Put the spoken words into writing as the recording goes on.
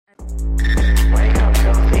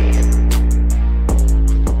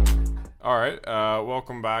right.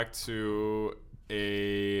 Welcome back to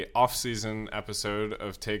a off-season episode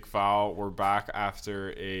of Take Foul. We're back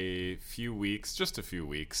after a few weeks, just a few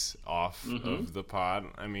weeks off of the pod.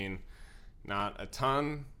 I mean, not a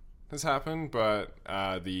ton has happened, but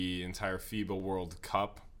the entire FIBA World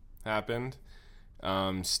Cup happened.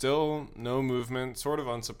 Still no movement, sort of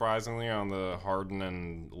unsurprisingly, on the Harden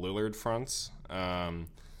and Lillard fronts.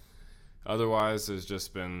 Otherwise, there's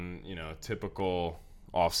just been, typical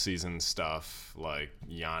off-season stuff, like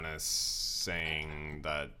Giannis saying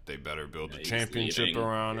that they better build a championship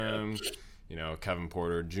around him. Kevin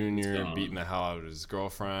Porter Jr. beating the hell out of his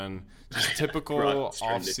girlfriend. Just typical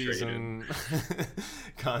off-season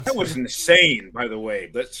content. That was insane, by the way.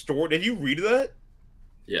 That story. Did you read that?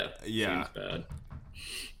 Yeah. Seems bad.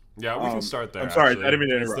 Yeah, we can start there. I'm sorry, actually. I didn't mean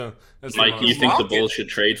to interrupt. Mike, do you think the Bulls should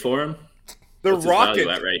trade for him? The What's his value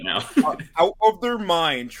Rockets at right now? out of their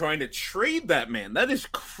mind trying to trade that man. That is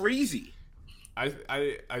crazy. I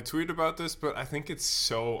tweeted about this, but I think it's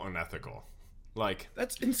so unethical. Like,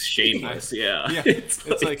 that's insane. Shameless, yeah. It's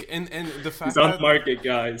like and the fact he's on that market,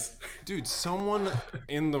 guys. Dude, someone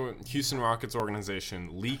in the Houston Rockets organization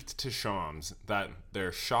leaked to Shams that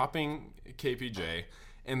they're shopping KPJ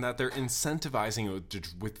and that they're incentivizing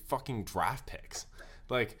it with fucking draft picks.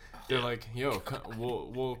 Like, they're like, yo,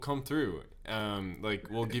 we'll come through.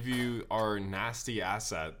 We'll give you our nasty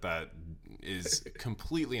asset that is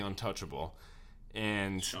completely untouchable.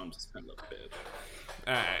 And Shams is kind of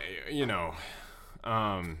bad.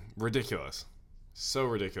 Ridiculous. So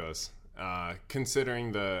ridiculous.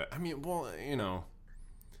 Considering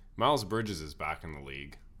Miles Bridges is back in the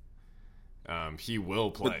league. He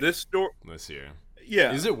will play this year.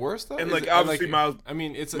 Yeah. Is it worse though? And obviously Miles. I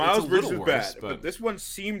mean, it's Miles a Bridges little is worse, bad, but this one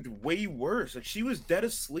seemed way worse. Like, she was dead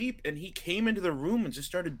asleep, and he came into the room and just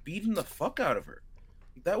started beating the fuck out of her.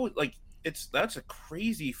 That was that's a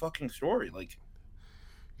crazy fucking story. Like,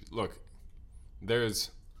 look,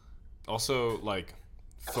 there's also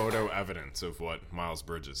photo evidence of what Miles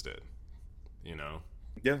Bridges did. Yeah,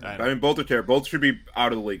 I mean, both are terrible. Both should be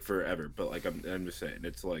out of the league forever. But I'm just saying,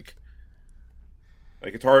 it's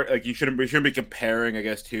it's hard. You shouldn't be comparing, I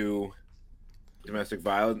guess, to domestic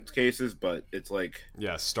violence cases. But it's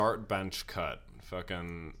start, bench, cut,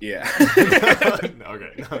 fucking yeah. Okay, no.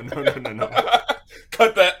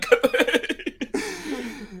 Cut that.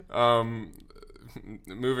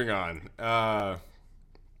 Moving on.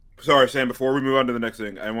 Sorry, Sam. Before we move on to the next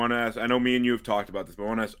thing, I want to ask. I know me and you have talked about this, but I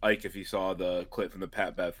want to ask Ike if he saw the clip from the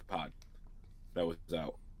Pat Bev pod that was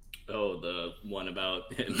out. Oh, the one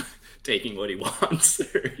about him taking what he wants.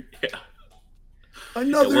 Yeah.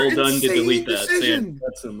 Another well done to delete decision.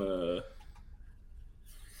 that. Sam,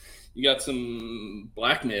 you got some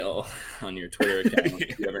blackmail on your Twitter account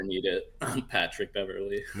if you ever need it on Patrick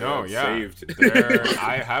Beverly. No, saved.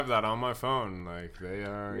 I have that on my phone. They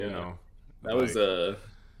are, That was the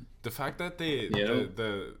fact that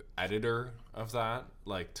the editor of that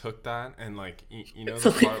took that and the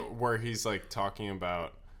part where he's talking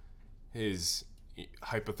about his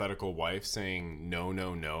hypothetical wife saying no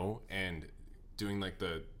and doing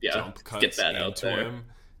the jump cuts into him.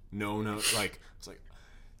 No, it's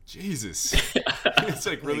Jesus. It's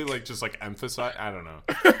really just emphasize. I don't know.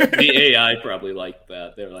 The AI probably liked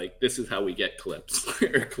that. They're like, this is how we get clips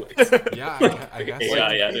or clicks. Yeah, I guess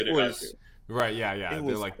AI edited it. Right, yeah. They're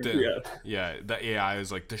the AI is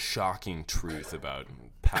the shocking truth about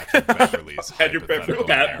Patrick Beverly's hypothetical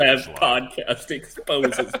Pat Bev life. podcast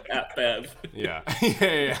exposes Pat Bev. Yeah.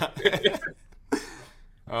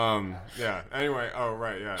 Anyway,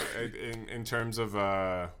 in terms of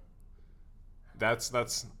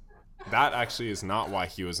that actually is not why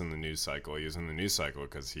he was in the news cycle. He was in the news cycle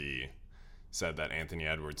because he said that Anthony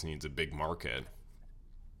Edwards needs a big market.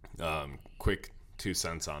 Quick 2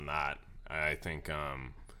 cents on that. I think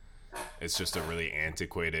it's just a really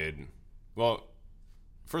antiquated. Well,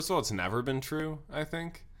 first of all, it's never been true. I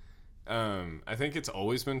think it's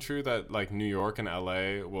always been true that New York and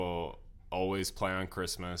LA will always play on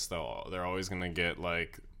Christmas. They're always gonna get a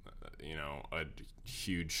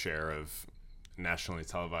huge share of nationally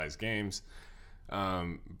televised games.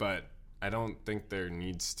 But I don't think there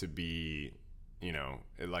needs to be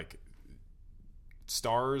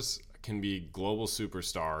stars can be global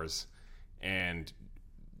superstars and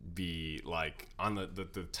be on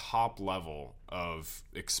the top level of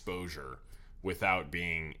exposure without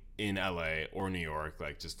being in LA or New York.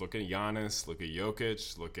 Just look at Giannis, look at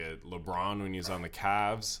Jokic, look at LeBron when he's on the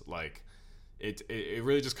Cavs. It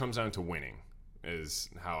really just comes down to winning is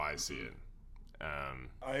how I see it.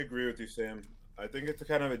 I agree with you, Sam. I think it's a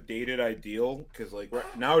kind of a dated ideal because like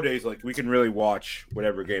nowadays, like we can really watch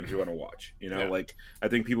whatever games we want to watch. Like I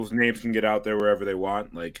think people's names can get out there wherever they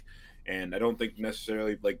want. Like, and I don't think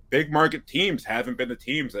necessarily like big market teams haven't been the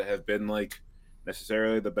teams that have been like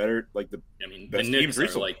necessarily the better like the. I mean, best the Knicks teams are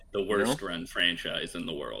recently, like the worst run franchise in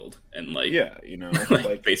the world, and like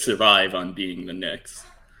like they survive on being the Knicks.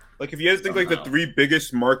 Like if you guys think like the three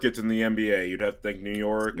biggest markets in the NBA, you'd have to think New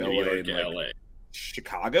York, New LA, York, and like LA.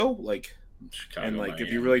 Chicago. Like Chicago, and like Miami,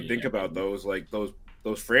 if you really think about those, like those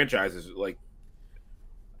franchises, like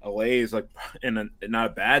LA is like not a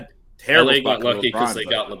bad terrible. LA spot got lucky because they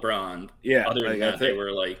but, got LeBron. Yeah. Other than that, they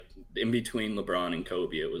were like in between LeBron and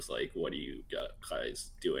Kobe. It was like, what do you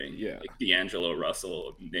guys doing? Yeah. Like D'Angelo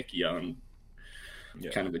Russell, Nick Young,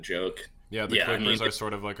 kind of a joke. Yeah, the Clippers are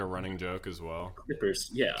sort of like a running joke as well. Clippers,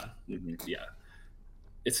 yeah.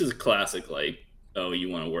 This is a classic, like, oh, you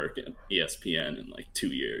want to work at ESPN in like 2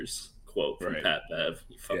 years quote from Pat Bev,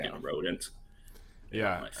 you fucking rodent.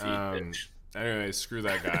 Yeah. Anyway, screw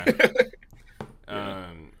that guy.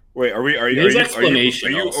 Wait, are you his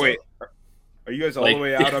explanation? Are you guys all the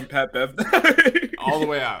way out on Pat Bev? All the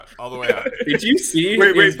way out. Did you see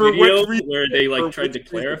his video where they like tried to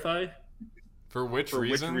clarify? For which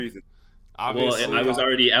reason? Obviously, well, I was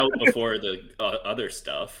already out before the other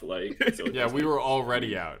stuff. Like, so we were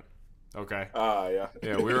already out. Okay.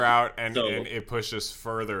 Yeah, we were out, and it pushed us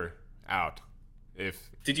further out.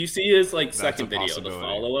 Did you see his like second video, the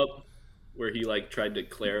follow up, where he like tried to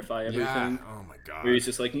clarify everything? Yeah. Oh my god. Where he's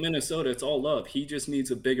just like, Minnesota, it's all love. He just needs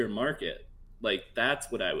a bigger market. Like,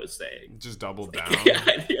 that's what I was saying. Just doubled down. yeah.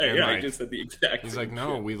 I just said the exact. He's like,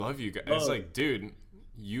 no, we love you guys. It's like, dude,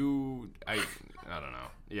 I don't know.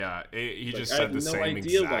 Yeah, he just said the same exact thing. I have no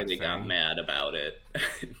idea why they got mad about it.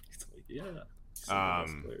 He's like,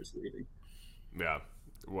 yeah,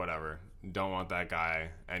 whatever. Don't want that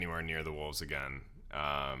guy anywhere near the Wolves again,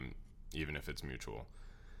 even if it's mutual.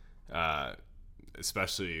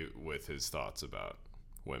 Especially with his thoughts about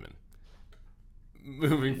women.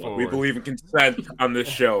 Moving forward, we believe in consent on this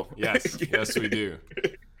show. yes, we do.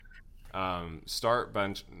 Start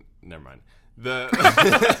bench. Never mind.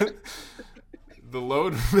 The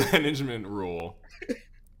load management rule.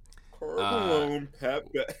 Pat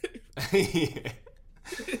Bev.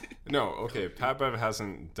 No, okay. Pat Bev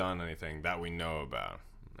hasn't done anything that we know about.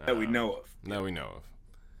 That we know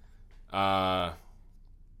of.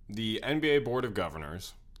 The NBA Board of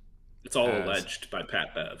Governors. It's all alleged by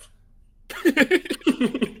Pat Bev.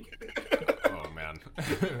 Oh man.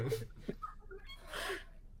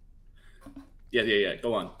 Yeah.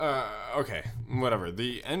 Go on. Okay, whatever.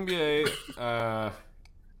 The NBA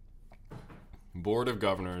Board of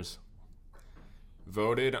Governors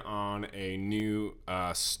voted on a new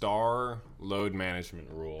star load management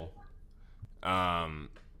rule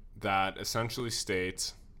that essentially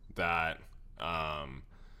states that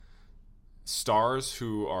stars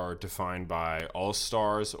who are defined by all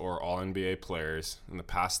stars or all NBA players in the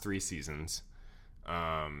past 3 seasons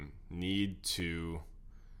need to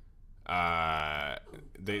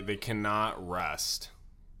they cannot rest.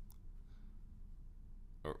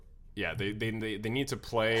 They need to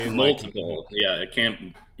play multiple. It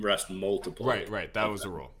can't rest multiple. Right. That was the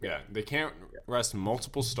rule. Yeah, they can't rest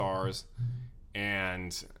multiple stars,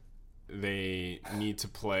 and they need to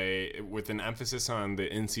play with an emphasis on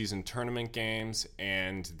the in-season tournament games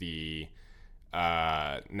and the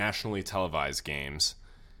nationally televised games.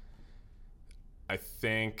 I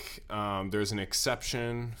think there's an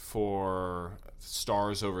exception for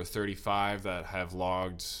stars over 35 that have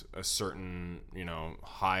logged a certain,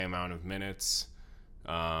 high amount of minutes.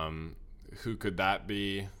 Who could that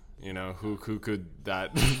be? Who could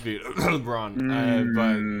that be? LeBron.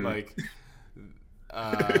 But like,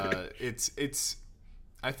 it's.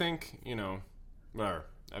 I think whatever.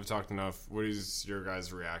 I've talked enough. What is your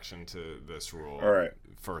guys' reaction to this rule? All right.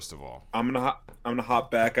 First of all, I'm gonna hop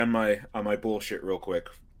back on my bullshit real quick.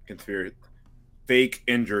 Conspiracy, fake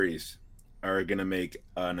injuries are gonna make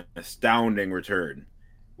an astounding return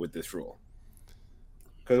with this rule.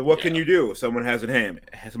 Because what can you do? Someone has a hammy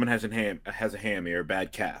or a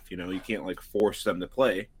bad calf. You can't like force them to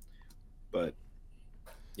play. But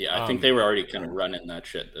I think they were already kind of running that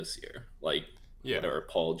shit this year. Like. Yeah, whatever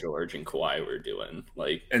Paul George and Kawhi were doing,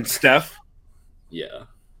 like, and Steph. Yeah,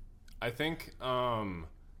 I think okay,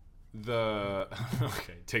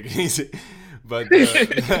 take it easy, but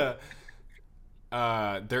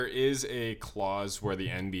there is a clause where the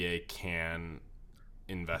NBA can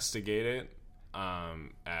investigate it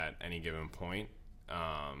at any given point,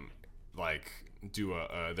 like do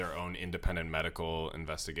their own independent medical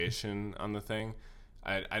investigation on the thing.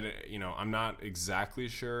 I'm not exactly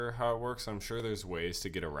sure how it works. I'm sure there's ways to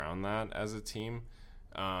get around that as a team.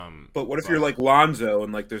 But what if you're like Lonzo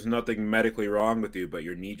and like there's nothing medically wrong with you, but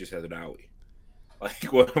your knee just has an owie? Like,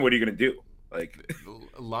 what are you gonna do? Like,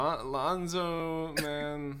 Lonzo,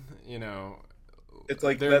 man, it's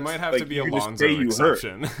like there might have to be a Lonzo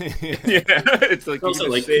exception. Yeah, it's like also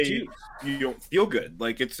like you don't feel good.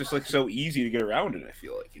 Like it's just like so easy to get around it. I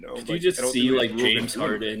feel like Did you just see like James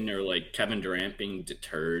Harden or like Kevin Durant being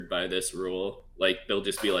deterred by this rule? Like they'll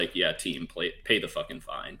just be like, "Yeah, team, pay the fucking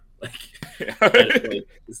fine." Like,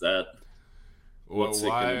 is that what's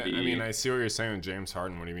why? It gonna be? I mean, I see what you're saying with James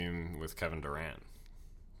Harden. What do you mean with Kevin Durant?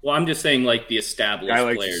 Well, I'm just saying, like, the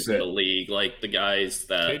established players in the league, like, the guys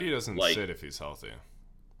that... KD doesn't sit if he's healthy.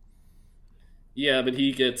 Yeah, but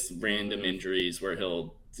he gets random injuries where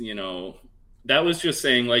he'll, That was just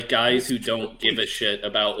saying, like, guys who don't give a shit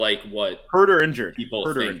about, like, what... Hurt or injured.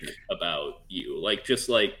 People think about you. Like, just,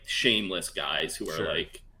 like, shameless guys who are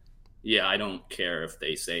like, yeah, I don't care if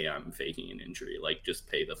they say I'm faking an injury. Like, just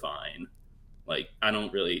pay the fine. Like, I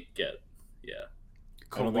don't really get... Yeah.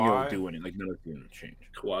 I don't think he'll do anything. Like, nothing's going to change.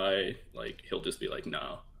 Kawhi, like, he'll just be like,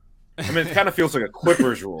 no. I mean, it kind of feels like a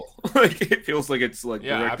Clippers rule. Like, it feels like it's like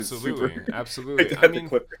absolutely. I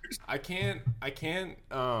mean, I can't.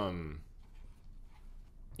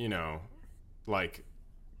 Like,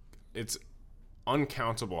 it's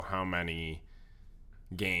uncountable how many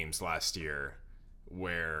games last year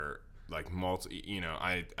where like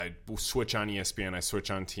I switch on ESPN, I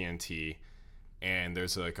switch on TNT. And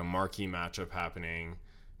there's like a marquee matchup happening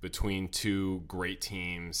between two great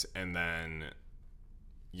teams, and then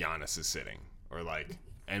Giannis is sitting, or like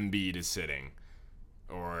Embiid is sitting,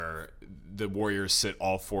 or the Warriors sit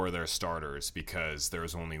all four of their starters because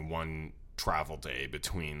there's only one travel day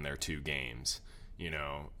between their two games,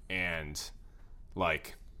 and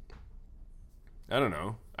like, I don't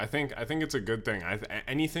know. I think it's a good thing.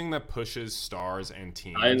 Anything that pushes stars and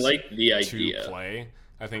teams I like the idea to play,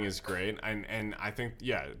 I think is great. And I think,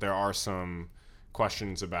 there are some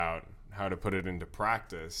questions about how to put it into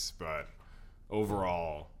practice, but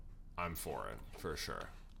overall, I'm for it, for sure.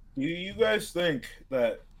 Do you guys think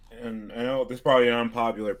that, and I know this is probably an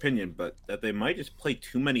unpopular opinion, but that they might just play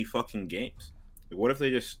too many fucking games? Like, what if they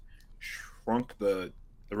just shrunk the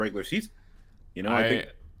regular season?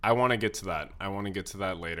 I want to get to that. I want to get to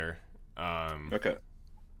that later. Okay.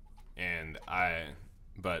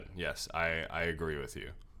 But yes, I agree with you.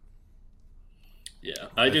 Yeah,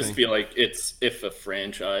 I just feel like it's if a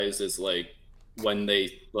franchise is like when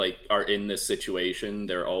they like are in this situation,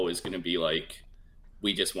 they're always going to be like,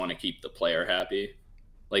 we just want to keep the player happy.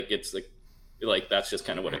 Like it's like that's just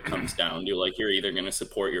kind of what it comes down to. Like you're either going to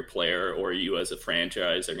support your player or you as a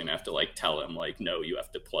franchise are going to have to like tell him like, no, you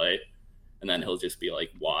have to play, and then he'll just be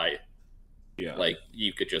like, why? Yeah, like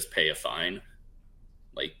you could just pay a fine.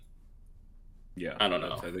 Like. Yeah, I don't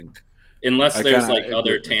know. I think unless there's like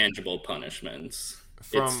other tangible punishments,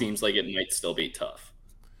 it seems like it might still be tough.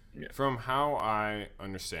 Yeah. From how I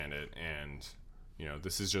understand it, and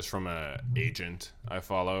this is just from a agent I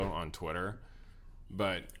follow on Twitter,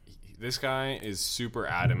 but this guy is super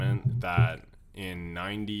adamant that in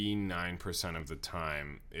 99% of the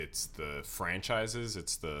time, it's the franchises,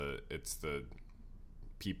 it's the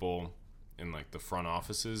people in like the front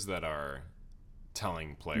offices that are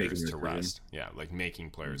telling players to rest. Yeah, like making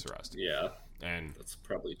players rest. Yeah. And that's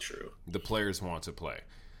probably true. The players want to play.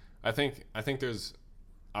 I think there's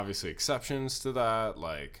obviously exceptions to that.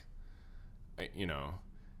 Like, I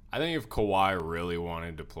think if Kawhi really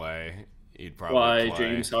wanted to play, he'd probably play.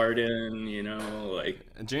 James Harden,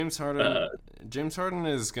 like James Harden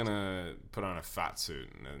is gonna put on a fat suit,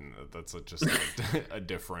 and that's just a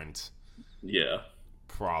different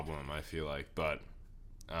problem. I feel like, but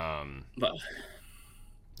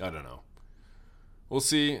I don't know. We'll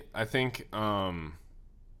see. I think I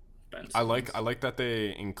like that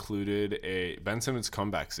they included a Ben Simmons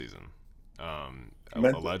comeback season.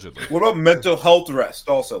 Allegedly. What about mental health rest?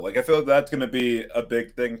 Also, like I feel like that's going to be a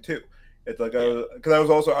big thing too. It's like because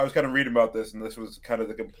I was kind of reading about this, and this was kind of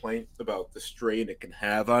the complaint about the strain it can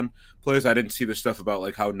have on players. I didn't see the stuff about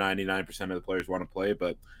like how 99% of the players want to play,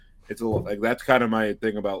 but it's a little, like that's kind of my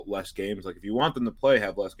thing about less games. Like if you want them to play,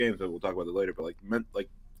 have less games. But we'll talk about it later. But like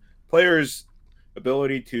players'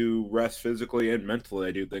 ability to rest physically and mentally,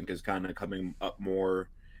 I do think is kind of coming up more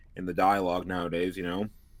in the dialogue nowadays.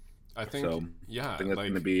 I think so. Yeah, I think that's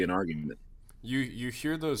going to be an argument. You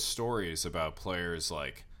hear those stories about players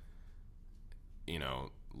like,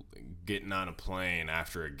 getting on a plane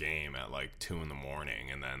after a game at like 2 a.m,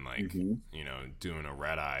 and then like doing a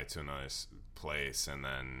red eye to another place and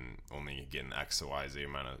then only getting X to Y Z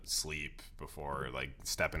amount of sleep before like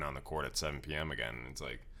stepping on the court at 7 p.m. again. It's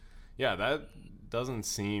like, yeah, that doesn't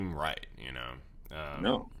seem right, you know.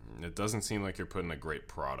 No, it doesn't seem like you're putting a great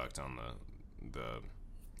product on the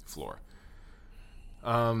floor.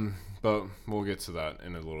 But we'll get to that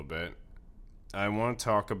in a little bit. I want to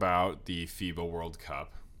talk about the FIBA World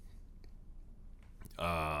Cup,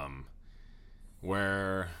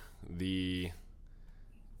 where the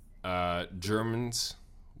Germans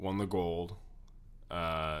won the gold,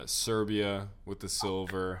 Serbia with the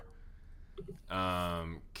silver,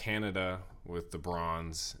 Canada with the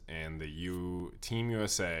bronze, and the Team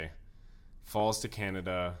USA falls to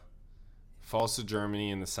Canada, falls to Germany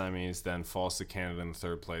in the semis, then falls to Canada in the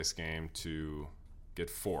third place game to get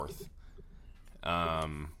fourth.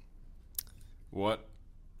 What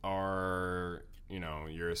are,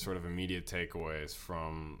 your sort of immediate takeaways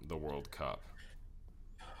from the World Cup?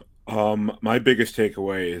 My biggest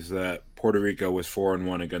takeaway is that Puerto Rico was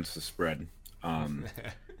 4-1 against the spread.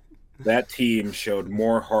 That team showed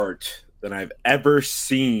more heart than I've ever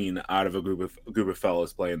seen out of a group of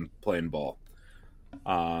fellas playing ball.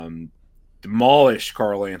 Demolished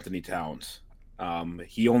Karl Anthony Towns.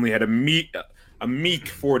 He only had a meek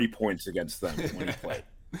 40 points against them when he played.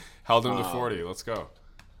 Held him to 40. Let's go.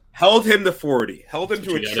 Held him to 40. Held him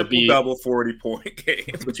to a triple-double 40-point game.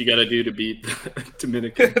 That's what you got to do to beat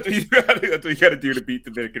Dominican. That's what you got to do to beat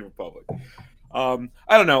Dominican Republic. I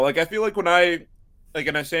don't know. Like, I feel like when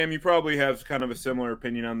and Sam, you probably have kind of a similar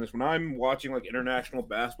opinion on this. When I'm watching, like, international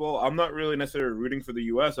basketball, I'm not really necessarily rooting for the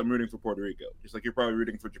U.S. I'm rooting for Puerto Rico. Just like you're probably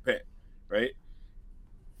rooting for Japan, right?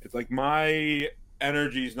 It's like my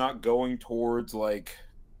energy is not going towards, like,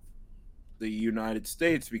 the United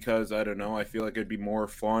States because, I don't know, I feel like it'd be more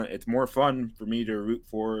fun. It's more fun for me to root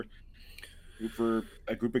for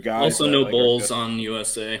a group of guys. Also, no Bulls on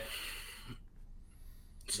USA.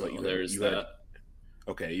 So there's that.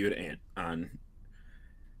 Okay, you had Ant on.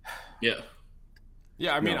 Yeah.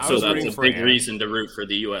 Yeah, I mean, I was rooting for a big reason to root for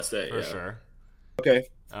the USA. For sure. Okay.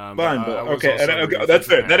 Fine, but okay, that's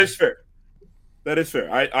fair. That is fair. That is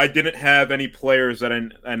fair. I didn't have any players that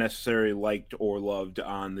I necessarily liked or loved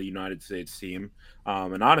on the United States team.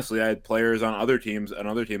 And honestly, I had players on other teams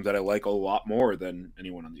that I like a lot more than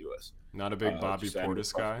anyone on the U.S. Not a big Bobby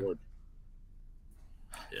Portis guy?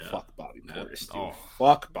 Yeah. Fuck Bobby Portis, dude. Oh.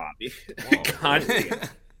 Fuck Bobby. God damn.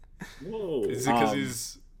 Whoa. Is it because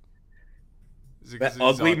he's... that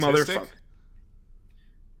ugly motherfucker.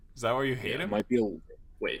 Is that why you hate him? Might be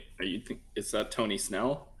Wait, is that Tony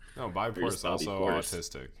Snell? No, Bobby Portis is also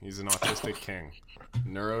autistic. He's an autistic king.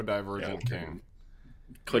 Neurodivergent king.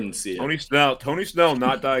 Couldn't see it. Tony Snell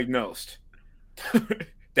not diagnosed.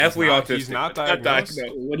 Definitely autistic. He's not diagnosed.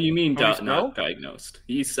 What do you mean not diagnosed?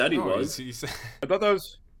 He said he was. I thought that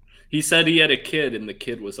was... He said he had a kid and the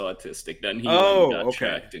kid was autistic. Then he got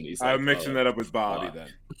checked and he's like, I'm mixing that up with Bobby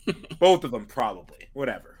then. Both of them probably.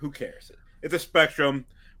 Whatever. Who cares? It's a spectrum.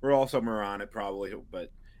 We're all somewhere on it probably.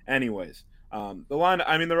 But anyways... the line,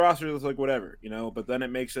 I mean, the roster is like whatever, but then it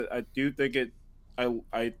makes it, I do think it,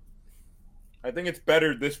 I think it's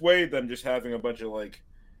better this way than just having a bunch of like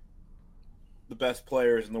the best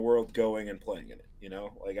players in the world going and playing in it,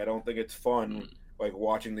 like, I don't think it's fun, like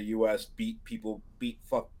watching the U.S. beat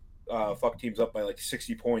fuck teams up by like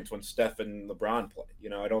 60 points when Steph and LeBron play,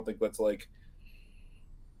 I don't think that's like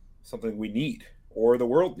something we need or the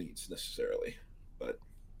world needs necessarily, but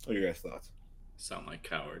what are your guys' thoughts? Sound like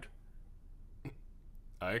coward.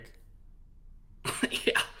 Ike?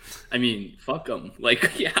 Yeah. I mean, fuck them.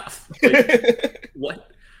 Like, yeah. Like,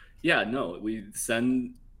 what? Yeah, no. We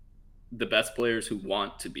send the best players who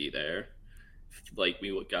want to be there. Like,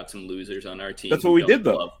 we got some losers on our team. That's what we did,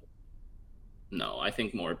 though. No, I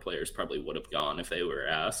think more players probably would have gone if they were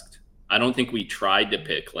asked. I don't think we tried to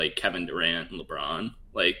pick, like, Kevin Durant and LeBron.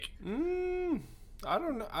 Like... I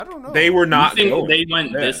don't know. They were not going. They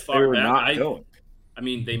went this far they were back. Not going. I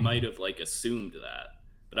mean, they might have, like, assumed that.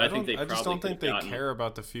 But I just don't think they care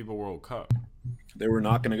about the FIBA World Cup. They were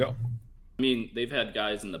not going to go. I mean, they've had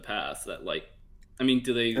guys in the past that, like, I mean,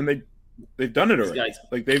 do they? And they've done it already. Guys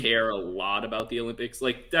like they care a lot about the Olympics.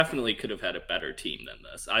 Like, definitely could have had a better team than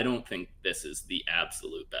this. I don't think this is the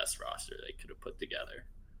absolute best roster they could have put together.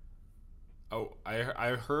 Oh,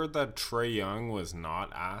 I heard that Trae Young was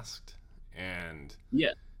not asked, and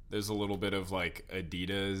yeah, there's a little bit of like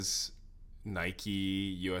Adidas, Nike,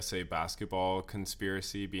 USA basketball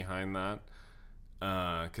conspiracy behind that,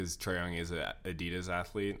 because Trae Young is an Adidas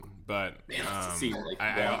athlete. But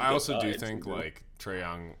I also do think like Trae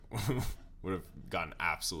Young would have gotten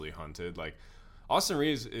absolutely hunted. Like, Austin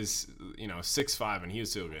Reeves is 6'5", and he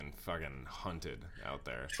was still getting fucking hunted out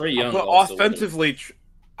there. Trae Young, but offensively,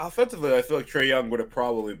 I feel like Trae Young would have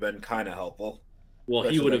probably been kind of helpful. Well,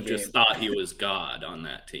 he would have just thought he was God on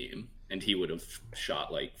that team, and he would have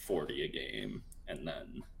shot like 40 a game, and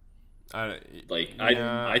then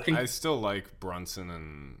I think I still like Brunson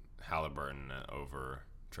and Halliburton over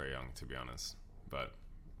Trae Young, to be honest. But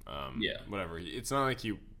whatever. It's not like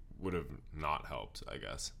he would have not helped, I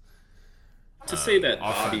guess. To say that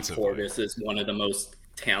Bobby Portis is one of the most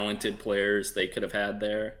talented players they could have had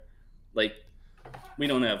there, like, we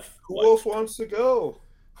don't have. Who else wants to go?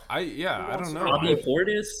 I don't know. Bobby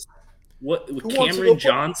Portis? What? Cameron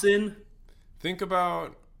Johnson? Think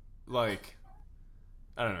about, like,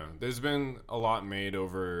 I don't know. There's been a lot made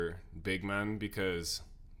over big men because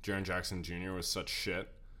Jaren Jackson Jr. was such shit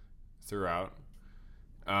throughout.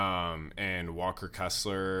 And Walker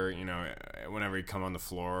Kessler, whenever he'd come on the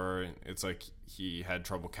floor, it's like he had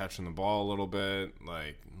trouble catching the ball a little bit.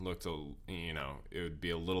 Like, looked, it would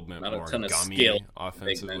be a little bit not more a ton gummy of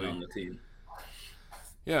offensively. big men on the team.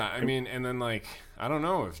 Yeah, I mean, and then, like, I don't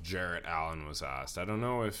know if Jarrett Allen was asked. I don't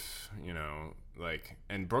know if,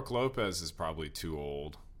 and Brook Lopez is probably too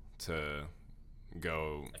old to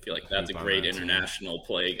go. I feel like that's a great international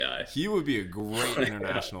play guy. He would be a great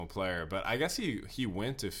international player, but I guess he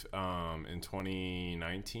went in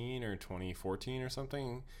 2019 or 2014 or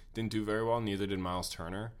something. Didn't do very well. Neither did Miles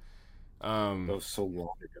Turner. That was so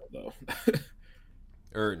long ago, though.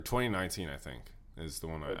 Or 2019, I think, is the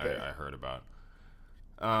one I heard about.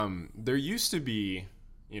 There used to be,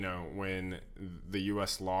 when the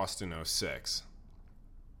U.S. lost in 2006,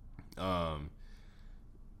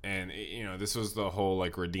 and, this was the whole,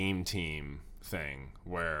 like, redeem team thing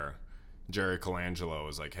where Jerry Colangelo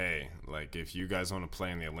was like, hey, like, if you guys want to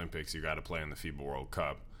play in the Olympics, you got to play in the FIBA World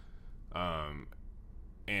Cup.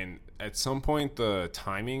 And at some point, the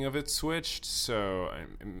timing of it switched. So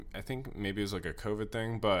I think maybe it was like a COVID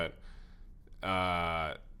thing, but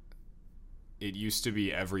it used to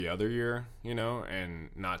be every other year, and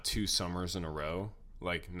not 2 summers in a row.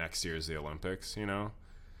 Like, next year's the Olympics,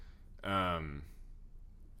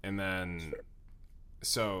 And then,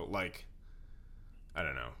 so, like, I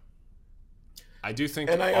don't know. I do think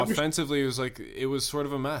offensively it was sort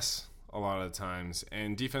of a mess a lot of the times.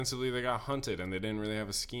 And defensively they got hunted and they didn't really have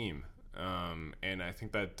a scheme. And I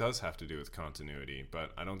think that does have to do with continuity.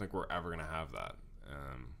 But I don't think we're ever going to have that.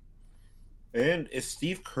 And is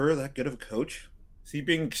Steve Kerr that good of a coach? Is he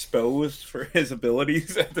being exposed for his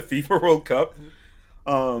abilities at the FIBA World Cup?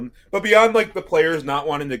 But beyond, like, the players not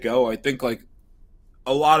wanting to go, I think, like,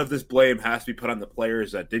 a lot of this blame has to be put on the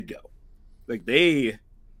players that did go. Like, they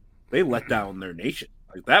let down their nation.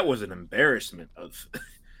 Like, that was an embarrassment of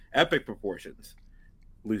epic proportions.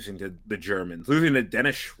 Losing to the Germans, losing to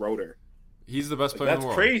Dennis Schroeder. He's the best player in the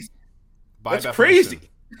world. Crazy. That's definition. Crazy.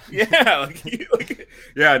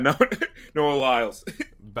 Yeah, Noah Lyles.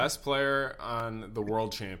 Best player on the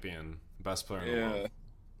world champion. Best player in the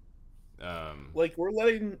world. Like, we're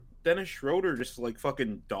letting Dennis Schroeder just, like,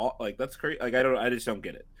 fucking like, that's crazy. Like, I just don't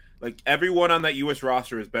get it. Like, everyone on that U.S.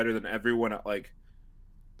 roster is better than everyone. Like,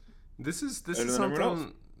 this is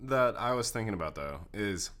something that I was thinking about, though.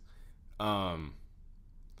 Is,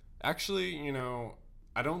 actually,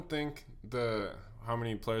 I don't think how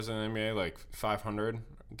many players in the NBA, like 500,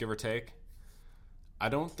 give or take. I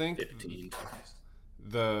don't think 15.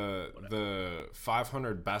 the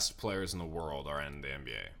 500 best players in the world are in the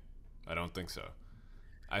NBA. I don't think so.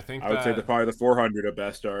 I would say probably the 400 at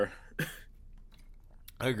best are.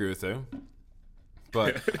 I agree with you,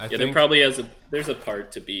 but I think there probably there's a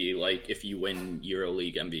part to be like, if you win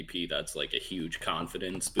EuroLeague MVP, that's like a huge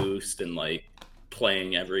confidence boost, and like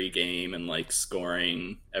playing every game and like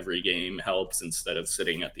scoring every game helps instead of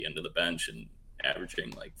sitting at the end of the bench and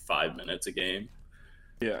averaging like 5 minutes a game.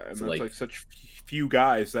 Yeah, and so, that's like such few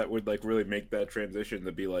guys that would like really make that transition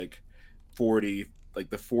to be like 40. Like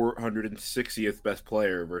the 460th best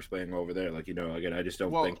player versus playing over there. Like, again, I just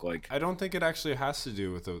don't think like. I don't think it actually has to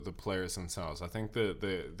do with the players themselves. I think that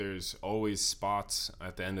there's always spots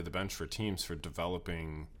at the end of the bench for teams for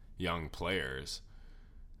developing young players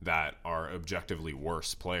that are objectively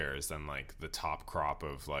worse players than like the top crop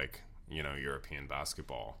of like, European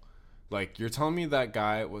basketball. Like, you're telling me that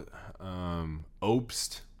guy with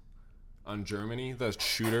Obst on Germany, the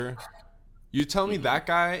shooter. You tell me that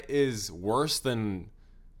guy is worse than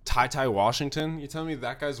Ty Washington? You tell me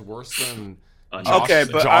that guy's worse than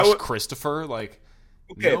Josh Christopher? Like,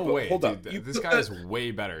 no way. Hold up. This guy is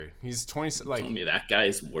way better. He's 20. Like, tell me that guy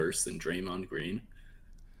is worse than Draymond Green?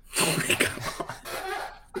 Oh my god.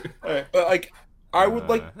 All right, but like, I would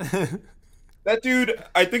like that dude.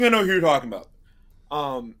 I think I know who you're talking about.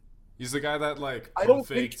 He's the guy that like I don't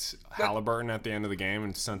faked Halliburton at the end of the game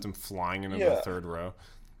and sent him flying into the third row.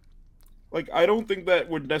 Like, I don't think that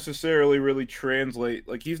would necessarily really translate.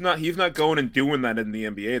 Like, he's not going and doing that in the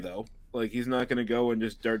NBA though. Like, he's not going to go and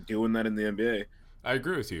just start doing that in the NBA. I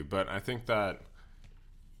agree with you, but I think that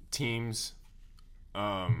teams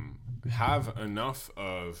have enough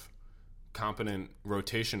of competent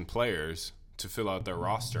rotation players to fill out their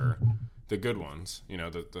roster, the good ones,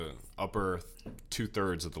 the upper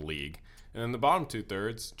 2/3 of the league, and then the bottom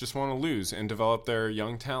 2/3 just want to lose and develop their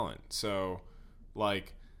young talent. So,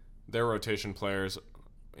 like, their rotation players,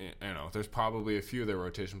 there's probably a few of their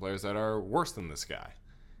rotation players that are worse than this guy,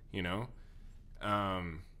 and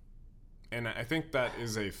I think that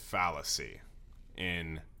is a fallacy.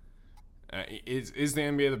 Is the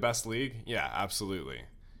NBA the best league? Yeah, absolutely.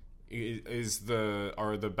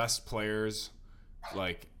 Are the best players,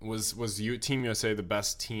 like, was Team USA the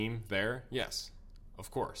best team there? Yes, of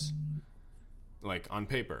course. Like, on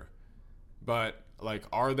paper. But, like,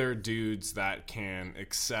 are there dudes that can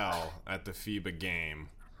excel at the FIBA game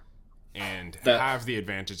and have the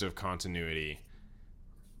advantage of continuity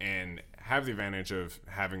and have the advantage of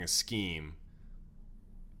having a scheme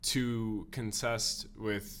to contest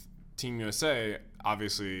with Team USA?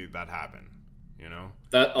 Obviously, that happened.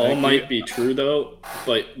 That all might be true though,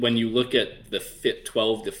 but when you look at the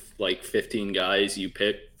 12 to 15 guys you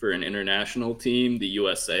pick for an international team, the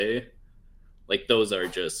USA, like, those are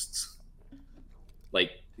just,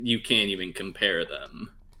 like, you can't even compare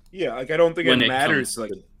them. Yeah, like, I don't think it matters.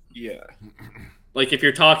 Like, like, if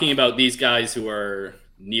you're talking about these guys who are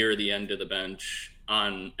near the end of the bench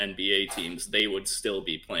on NBA teams, they would still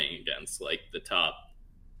be playing against, like, the top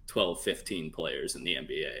 12, 15 players in the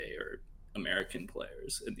NBA or American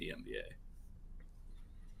players in the NBA.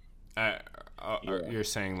 You're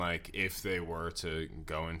saying, like, if they were to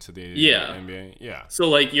go into the NBA? Yeah. So,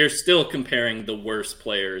 like, you're still comparing the worst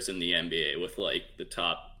players in the NBA with, like, the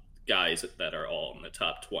top guys that are all in the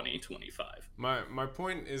top 20, 25. My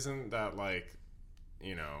point isn't that, like,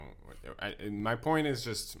 my point is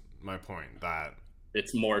just my point that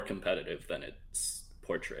it's more competitive than it's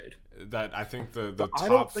portrayed. That I think the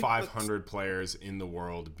top 500 players in the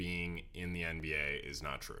world being in the NBA is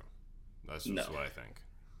not true. That's just what I think.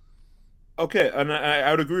 Okay, and I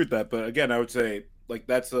would agree with that, but again, I would say, like,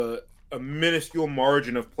 that's a minuscule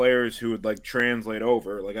margin of players who would, like, translate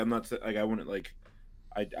over. Like, I'm not like, I wouldn't, like,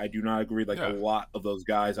 I do not agree. Like, a lot of those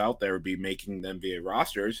guys out there would be making the NBA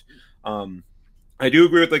rosters. I do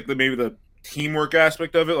agree with, like, maybe the teamwork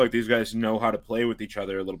aspect of it. Like, these guys know how to play with each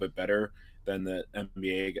other a little bit better than the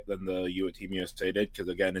NBA, than the Team USA did. Because,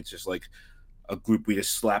 again, it's just, like, a group we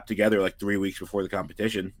just slapped together, like, 3 weeks before the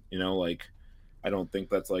competition. Like, I don't think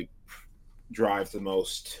that's, like, drives the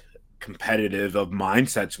most competitive of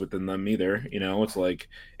mindsets within them either. It's like,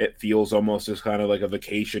 it feels almost as kind of like a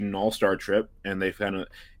vacation all-star trip, and they've kind of,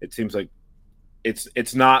 it seems like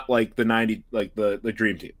it's not like the 90, like the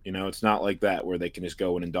dream team. It's not like that where they can just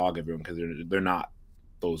go in and dog everyone, because they're not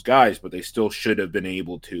those guys, but they still should have been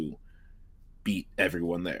able to beat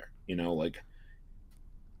everyone there. Like,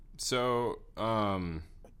 so Noah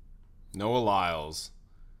Lyles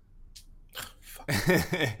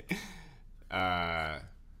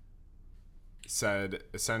said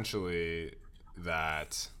essentially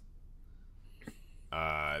that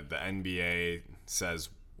the NBA says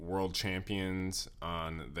world champions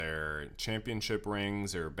on their championship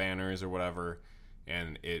rings or banners or whatever,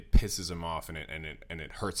 and it pisses him off and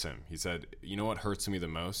it hurts him. He said, "You know what hurts me the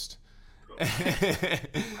most?"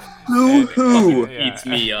 Who eats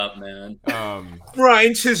me up, man.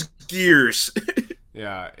 Grinds his gears.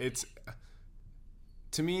 Yeah, it's,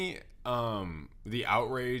 to me, the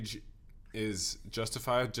outrage is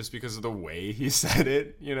justified just because of the way he said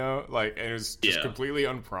it, like, and it was just completely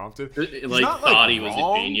unprompted. Like, thought he was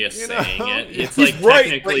a genius saying it. It's he's like,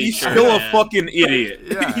 right, but he's still a fucking idiot.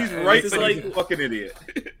 Yeah, he's right, but like, he's a fucking idiot.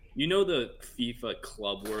 The FIFA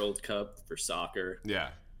Club World Cup for soccer?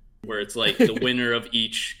 Yeah. Where it's like the winner of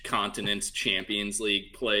each continent's Champions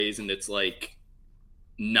League plays, and it's like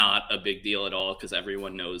not a big deal at all because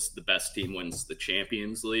everyone knows the best team wins the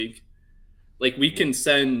Champions League. Like, we can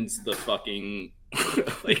send the fucking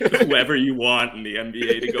like whoever you want in the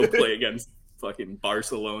NBA to go play against fucking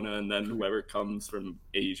Barcelona, and then whoever comes from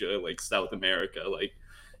Asia, like South America, like,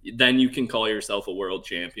 then you can call yourself a world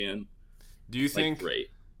champion. Do you think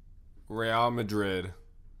great Real Madrid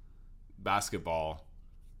basketball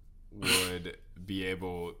would be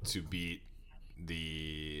able to beat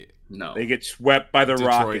the... No. They get swept by the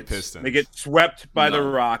Detroit Rockets. Pistons. They get swept by the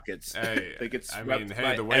Rockets. Hey, they get swept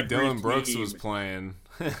by the way every Dylan Brooks team. was playing,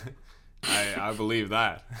 I believe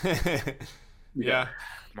that. Yeah.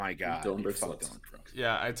 My God.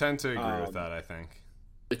 Yeah, I tend to agree with that, I think.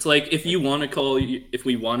 It's like if we want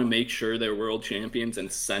to make sure they're world champions and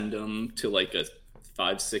send them to like a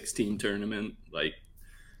 5-16 tournament, like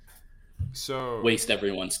so waste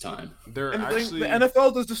everyone's time. The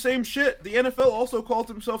NFL does the same shit. The NFL also calls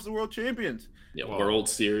themselves the world champions. Yeah, World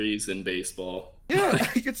Series in baseball. Yeah,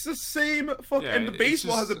 like it's the same fuck. And the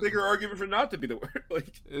baseball has a bigger argument for not to be the word.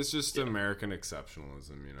 Like it's just American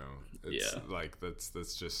exceptionalism, you know. It's like that's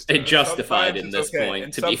just it justified in this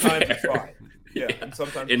point. To be fair, and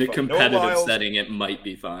sometimes in a competitive setting, it might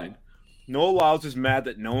be fine. Noah Lyles is mad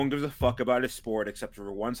that no one gives a fuck about his sport except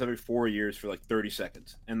for once every 4 years for like 30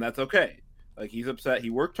 seconds, and that's okay. Like he's upset. He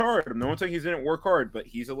worked hard. No one's saying he didn't work hard, but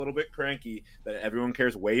he's a little bit cranky that everyone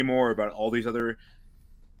cares way more about all these other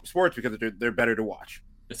sports because they're better to watch.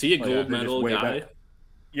 Is he a gold medal guy? Better.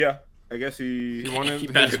 Yeah, I guess he won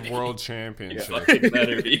his world championship. He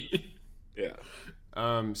better be. Yeah.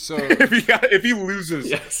 So if he loses,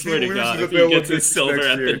 yeah, swear to God, if he gets his silver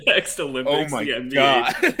at the next Olympics, oh my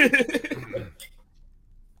God.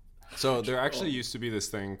 So there actually used to be this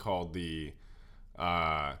thing called the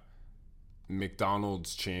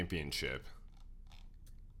McDonald's Championship,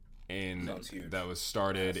 and that was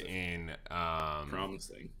started in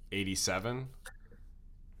promising 87,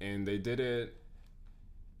 and they did it.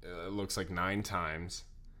 It looks like 9 times,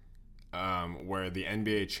 where the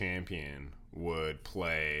NBA champion would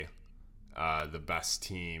play the best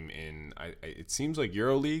team in. It seems like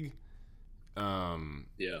EuroLeague.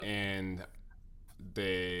 And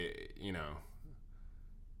they,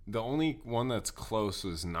 the only one that's close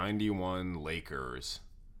was 91 Lakers.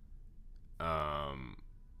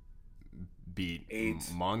 Beat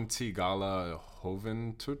Montigala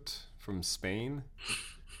Joventut from Spain,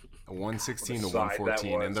 116 to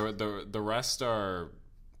 114, and the rest are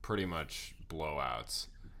pretty much blowouts.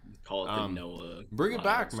 Call it the Noah. Bring it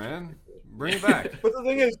back, man. Bring it back. But the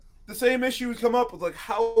thing is, the same issue would come up with, like,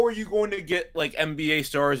 how are you going to get, like, NBA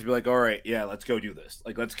stars to be like, all right, yeah, let's go do this.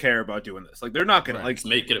 Like, let's care about doing this. Like, they're not going to, like,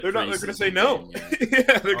 make it they're going to say no.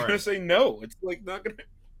 Yeah, they're going to say no. It's, like, not going to.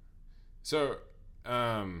 So,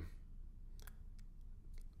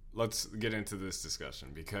 let's get into this discussion,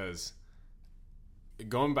 because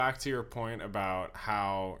going back to your point about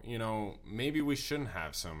how, maybe we shouldn't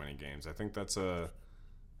have so many games. I think that's a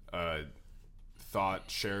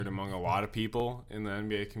thought shared among a lot of people in the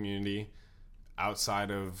NBA community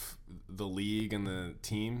outside of the league and the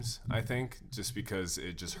teams, I think, just because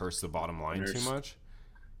it just hurts the bottom line too much.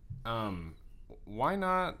 Why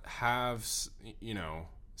not have,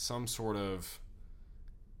 some sort of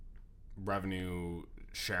revenue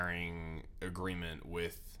sharing agreement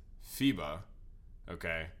with FIBA,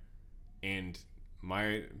 okay? And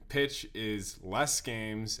my pitch is less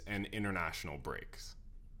games and international breaks,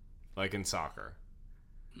 like in soccer.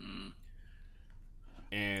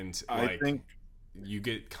 And I think you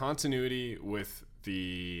get continuity with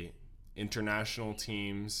the international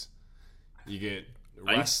teams. You get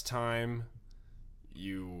rest time.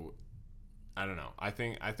 I don't know. I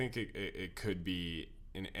think it could be,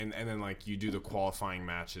 and then like you do the qualifying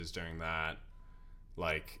matches during that.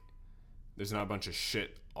 Like, there's not a bunch of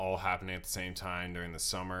shit all happening at the same time during the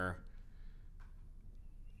summer.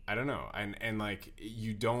 I don't know, and like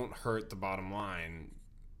you don't hurt the bottom line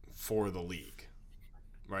for the league,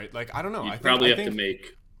 right? Like, I don't know. You probably have to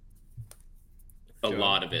make a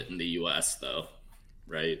lot of it in the U.S. though,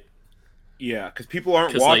 right? Yeah, because people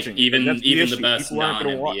aren't watching. Like, even the best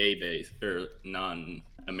non-NBA based or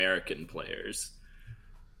non-American players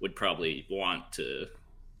would probably want to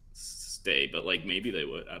stay, but like maybe they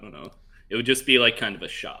would. I don't know. It would just be like kind of a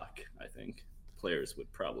shock. I think players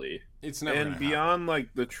would probably. It's never. And beyond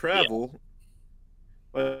like the travel,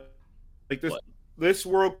 like this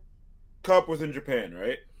World Cup was in Japan,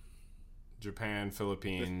 right? Japan,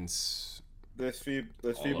 Philippines. This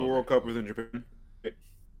FIBA World Cup was in Japan.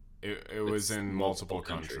 It was in multiple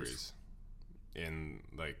countries in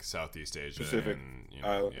like Southeast Asia, Pacific. And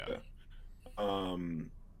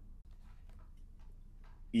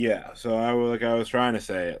yeah. So I was trying to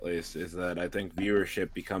say, at least, is that I think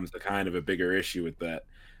viewership becomes a bigger issue with that.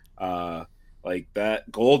 Like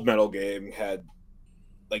that gold medal game had,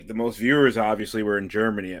 like, the most viewers obviously were in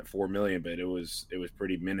Germany at 4 million, but it was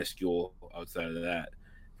pretty minuscule outside of that,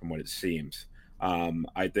 from what it seems.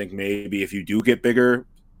 I think maybe if you do get bigger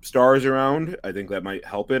stars around, I think that might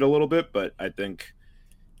help it a little bit, but I think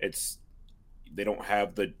it doesn't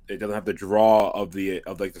have the draw of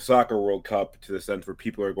like the soccer World Cup, to the sense where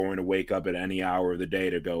people are going to wake up at any hour of the day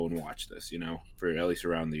to go and watch this, for at least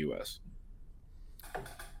around the US.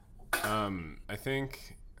 I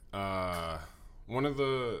think one of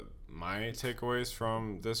the my takeaways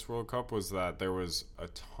from this World Cup was that there was a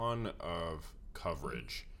ton of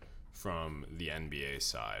coverage from the NBA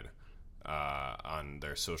side on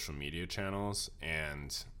their social media channels,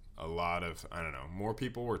 and a lot of, I don't know, more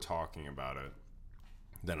people were talking about it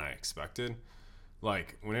than I expected.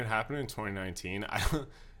 Like, when it happened in 2019, I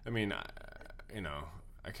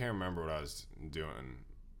can't remember what I was doing.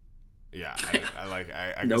 Yeah,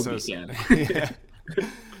 I guess I was. Yeah.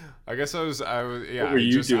 I guess I was. Yeah, what were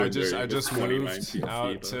you doing I just moved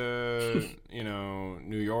out FIBA? to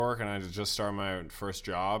New York, and I just started my first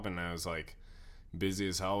job, and I was like busy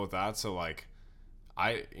as hell with that. So like,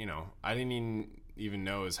 I didn't even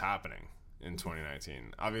know it was happening in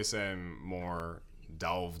 2019. Obviously, I'm more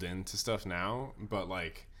delved into stuff now, but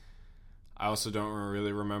like, I also don't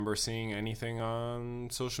really remember seeing anything on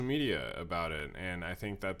social media about it, and I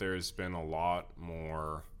think that there's been a lot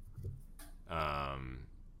more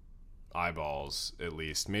eyeballs, at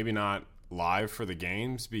least. Maybe not live for the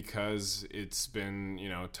games because it's been,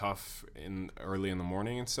 tough early in the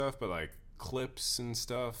morning and stuff, but like clips and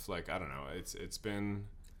stuff, like, I don't know, it's been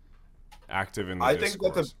active in the I discourse.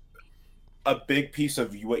 think that's a big piece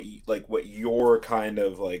of what you're kind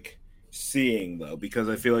of like seeing, though, because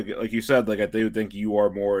I feel like you said, like, I do think you are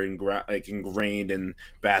more ingrained in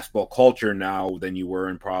basketball culture now than you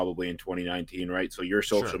were probably in 2019, right? So your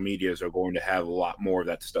social medias are going to have a lot more of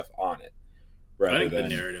that stuff on it. I think the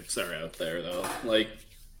narratives are out there, though. Like,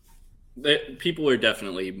 people are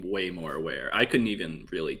definitely way more aware. I couldn't even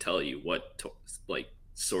really tell you what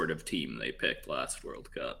sort of team they picked last World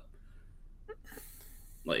Cup.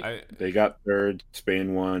 Like, they got third,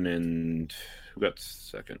 Spain won, and who got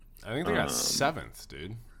second? I think they got seventh,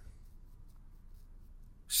 dude.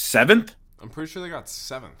 Seventh? I'm pretty sure they got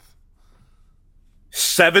seventh.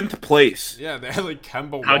 Seventh place. Yeah, they had like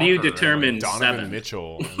Kemba Walker. How do you determine Donovan seventh?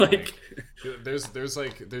 Mitchell? And,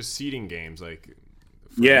 there's seeding games like.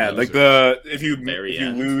 Yeah, like if you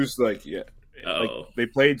lose, like, yeah, oh,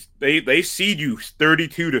 like they seed you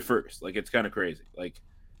 32 to first. Like, it's kind of crazy. Like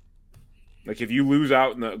if you lose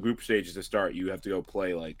out in the group stages to start, you have to go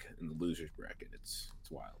play like in the losers bracket. It's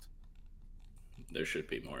wild. There should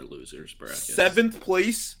be more losers brackets. Seventh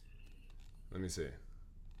place. Let me see.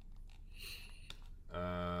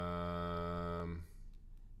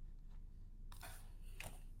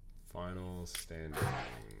 Final standings.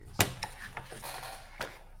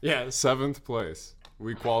 Yeah, seventh place.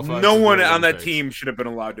 We qualified. No one on that team should have been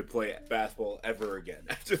allowed to play basketball ever again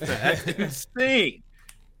after that. That's insane.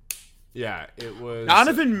 Yeah, it was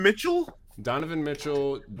Donovan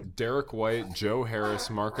Mitchell, Derek White, Joe Harris,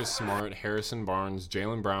 Marcus Smart, Harrison Barnes,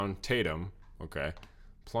 Jaylen Brown, Tatum, okay,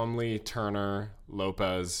 Plumlee, Turner,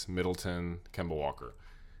 Lopez, Middleton, Kemba Walker.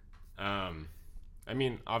 I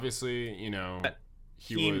mean, obviously,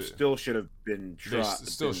 team still should have been.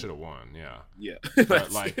 Still should have won. Yeah. Yeah.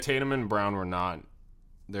 But like Tatum and Brown were not.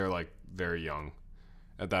 They're like very young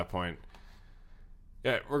at that point.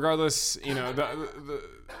 Yeah. Regardless,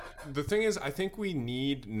 the thing is, I think we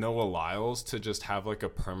need Noah Lyles to just have like a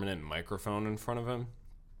permanent microphone in front of him,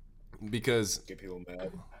 because get people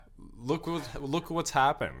mad. Look what's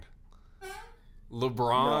happened.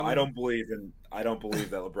 LeBron. No, I don't believe that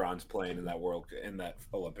LeBron's playing in that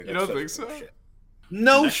Olympic. You don't think so?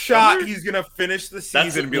 No shot. He's gonna finish the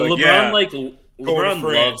season and be like, LeBron, LeBron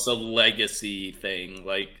loves a legacy thing,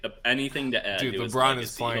 like anything to add. Dude, to his LeBron legacy.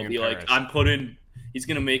 is playing. He'll be like, he's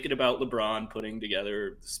gonna make it about LeBron putting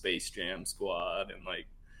together the Space Jam squad, and like,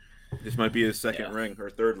 this might be his second ring or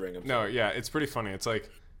third ring. No, yeah, it's pretty funny. It's like,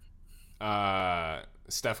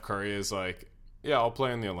 Steph Curry is like, yeah, I'll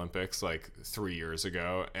play in the Olympics like 3 years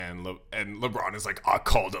ago, and LeBron is like, I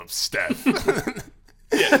called up Steph.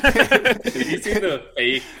 Yeah. Did you see the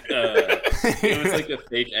fake? It was like a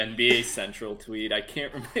fake NBA Central tweet. I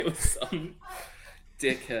can't remember. It was some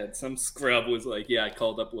dickhead, some scrub was like, "Yeah, I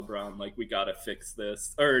called up LeBron. Like, we gotta fix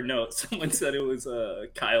this." Or no, someone said it was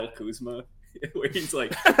Kyle Kuzma, where he's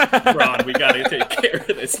like, "LeBron, we gotta take care of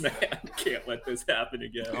this, man. Can't let this happen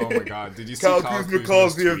again." Oh my God! Did you see Kyle Kuzma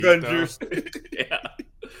calls the Avengers? Yeah.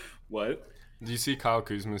 What? Did you see Kyle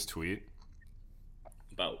Kuzma's tweet?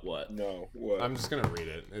 About what? No. What? I'm just gonna read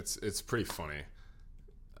it. It's pretty funny.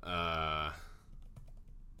 Let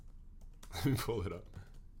me pull it up.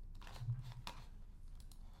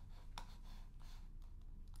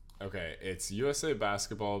 Okay, it's USA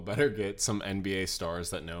Basketball better get some NBA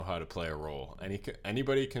stars that know how to play a role.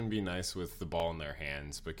 Anybody can be nice with the ball in their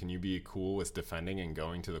hands, but can you be cool with defending and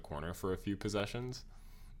going to the corner for a few possessions?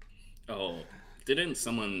 Oh, didn't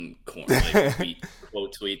someone quote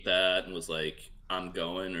tweet that and was like, "I'm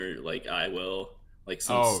going," or like, "I will," like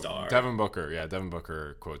some star? Devin Booker. Yeah, Devin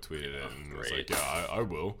Booker quote tweeted it and was like, "Yeah, I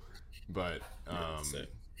will." But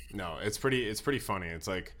no, it's pretty funny. It's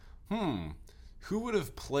like, who would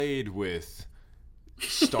have played with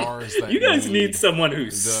stars that you guys need someone who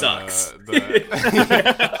sucks.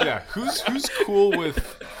 Yeah, who's cool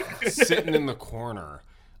with sitting in the corner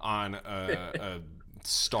on a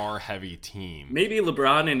star-heavy team? Maybe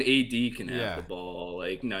LeBron and AD can have the ball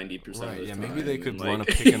like 90% of the time. Yeah, maybe they could run a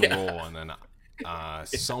pick and roll, and then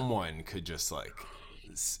someone could just like,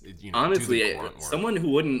 honestly, someone who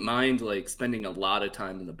wouldn't mind like spending a lot of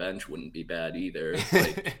time on the bench wouldn't be bad either.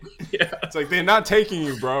 Like, it's like they're not taking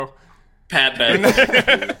you, bro. Pat Ben.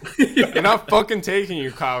 They're not fucking taking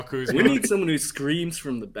you, Kyle Kuzma. We need someone who screams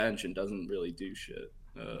from the bench and doesn't really do shit.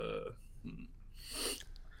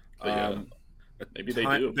 Maybe they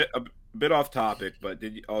do. A bit off topic, but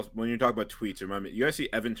did you also, when you talk about tweets, remind me, you guys see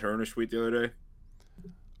Evan Turner's tweet the other day?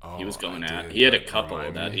 Oh, he was going he had a couple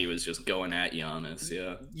that he was just going at Giannis.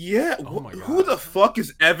 Yeah. Oh my God. Who the fuck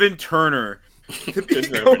is Evan Turner to be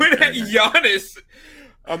going at Giannis?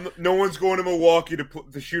 No one's going to Milwaukee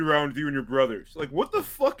to shoot around with you and your brothers. Like, what the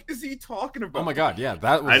fuck is he talking about? Oh my God, yeah,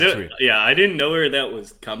 that was a tweet. Yeah, I didn't know where that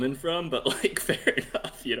was coming from, but like, fair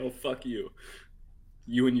enough. Fuck you.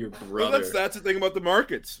 You and your brother. Well, that's the thing about the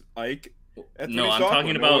markets, Ike. No, I'm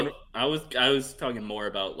talking about. I was talking more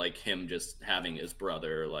about like him just having his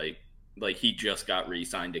brother like he just got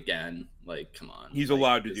re-signed again. Like, come on, he's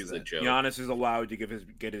allowed to do that. Giannis is allowed to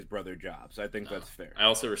get his brother jobs. I think that's fair. I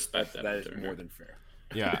also respect that. That is more than fair.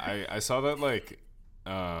 Yeah, I saw that like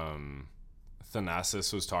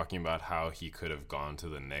Thanasis was talking about how he could have gone to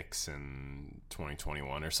the Knicks in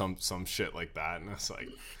 2021 or some shit like that, and it's like,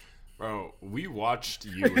 bro, we watched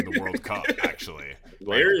you in the World Cup. Actually,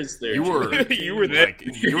 where is there? You were there.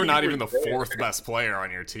 You were not even the fourth best player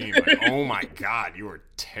on your team. Like, oh my God, you were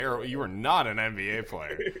terrible. You were not an NBA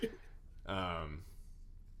player. Yeah,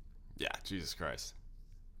 Jesus Christ.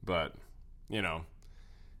 But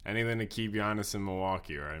anything to keep Giannis in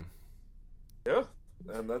Milwaukee, right? Yeah,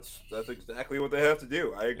 and that's exactly what they have to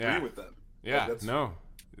do. I agree with them. Yeah,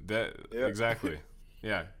 exactly.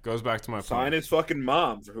 Yeah, goes back to my point. Sign his fucking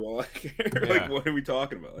mom for all I care. Like, what are we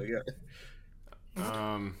talking about? Like,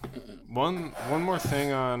 one more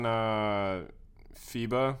thing on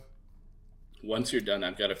FIBA. Once you're done,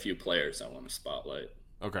 I've got a few players I want to spotlight.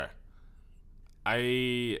 Okay.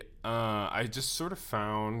 I just sort of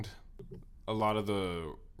found a lot of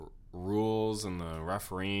the rules and the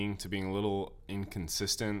refereeing to being a little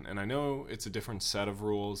inconsistent, and I know it's a different set of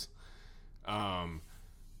rules,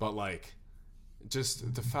 but like,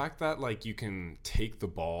 just the fact that like you can take the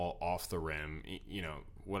ball off the rim,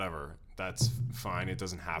 whatever, that's fine, it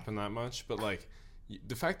doesn't happen that much, but like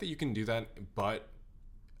the fact that you can do that, but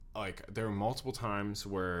like there are multiple times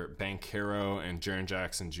where Banchero and Jaren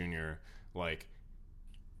Jackson Jr. like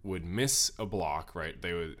would miss a block, right?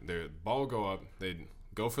 Their ball would go up, they'd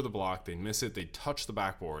go for the block, they'd miss it, they'd touch the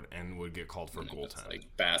backboard and would get called for goaltending.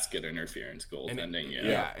 Like basket interference goaltending.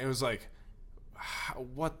 Yeah, it was like,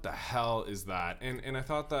 what the hell is that? And I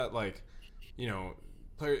thought that like,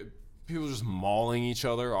 people just mauling each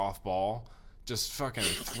other off ball, just fucking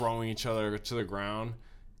throwing each other to the ground,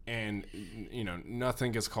 and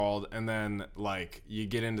nothing gets called, and then like you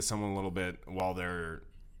get into someone a little bit while they're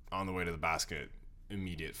on the way to the basket,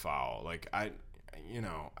 immediate foul. Like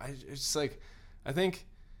it's like, I think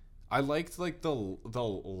I liked like the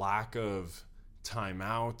lack of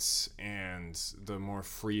timeouts and the more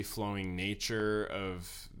free-flowing nature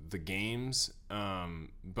of the games,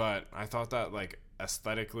 but I thought that like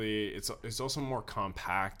aesthetically it's also more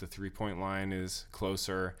compact. The 3-point line is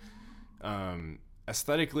closer.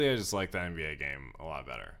 Aesthetically, I just like the NBA game a lot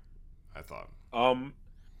better, I thought.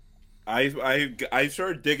 I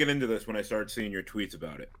started digging into this when I started seeing your tweets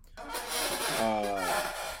about it.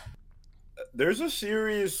 There's a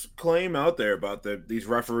serious claim out there about these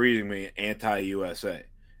referees being anti-USA,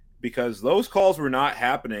 because those calls were not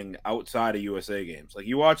happening outside of USA games. Like,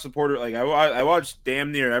 you watch I watched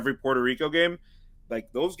damn near every Puerto Rico game.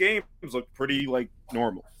 Like, those games looked pretty like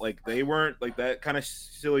normal. Like, they weren't like that kind of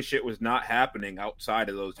silly shit was not happening outside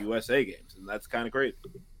of those USA games, and that's kind of crazy.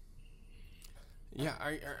 Yeah,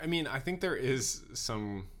 I mean, I think there is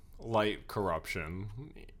some light corruption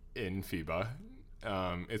in FIBA.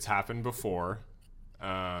 It's happened before.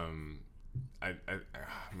 I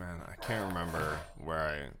can't remember where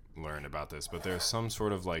I learned about this, but there's some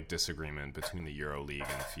sort of like disagreement between the EuroLeague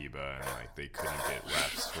and FIBA, and like they couldn't get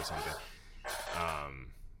refs for something.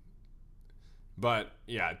 But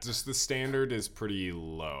yeah, just the standard is pretty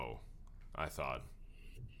low, I thought.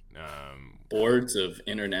 Boards of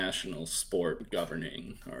international sport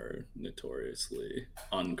governing are notoriously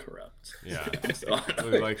uncorrupt. Yeah, so,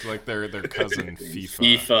 like their cousin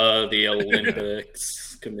FIFA. FIFA, the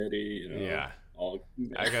Olympics committee. Yeah,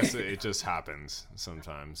 I guess it just happens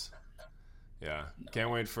sometimes. Yeah,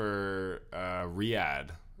 can't wait for Riyadh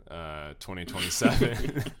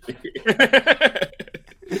 2027.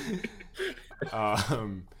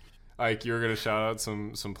 Ike, you were gonna shout out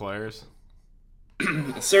some players.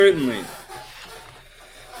 Certainly.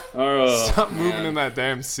 Stop moving in that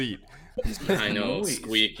damn seat. I know,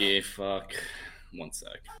 squeaky. Fuck. 1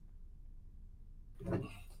 sec.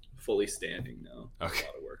 Fully standing now. Okay. A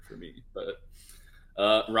lot of work for me. But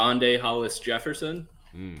Rondé Hollis Jefferson.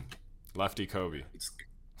 Lefty Kobe.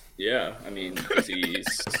 Yeah, I mean,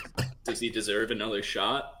 does he deserve another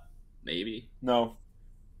shot? Maybe. No.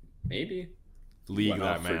 Maybe. League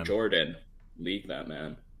that man. For Jordan. League that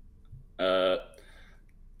man.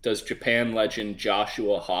 Does Japan legend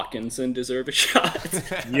Joshua Hawkinson deserve a shot?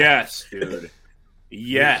 Yes, dude.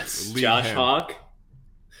 Yes. Josh Hawk.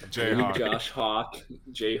 J-Hawk. Josh Hawk.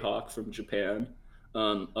 J-Hawk from Japan.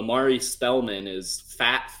 Amari Spellman is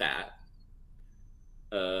fat.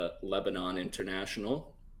 Lebanon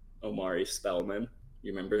international. Omari Spellman.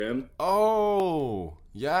 You remember him? Oh,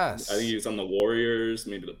 yes. I think he was on the Warriors,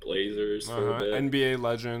 maybe the Blazers for a bit. NBA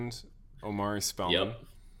legend Omari Spellman. Yep.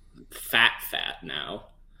 Fat now.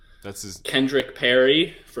 That's his. Kendrick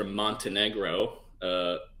Perry from Montenegro.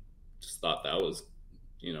 Just thought that was,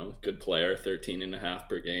 good player, 13.5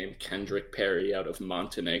 per game. Kendrick Perry out of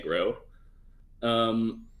Montenegro.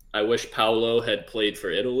 I wish Paolo had played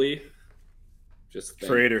for Italy. Just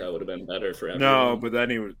think that would have been better for everyone. No, but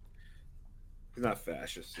then he's not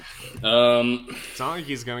fascist. It's not like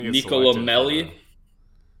he's gonna get Nicola selected. Melli.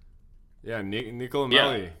 Yeah, Nicola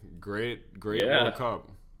Melli. Great World Cup.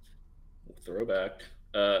 Throwback.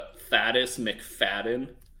 Thaddeus McFadden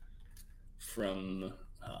from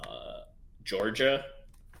Georgia.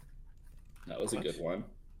 That was a good one.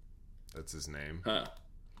 That's his name. Huh.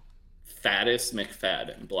 Thaddeus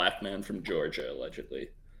McFadden, black man from Georgia, allegedly.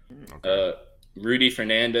 Okay. Rudy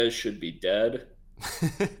Fernandez should be dead.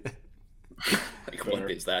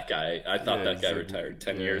 What is that guy? I thought that guy retired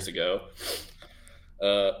 10 years ago.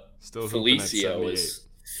 Still Felicio is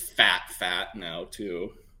fat now,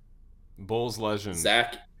 too. Bulls legend.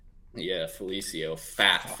 Felicio,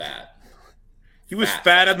 fat. He was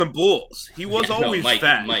fat on the Bulls. He was always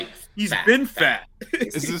fat. Mike, he's been fat.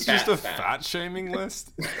 Is this just a fat shaming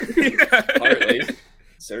list? Partly.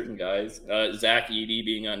 Certain guys. Zach Edey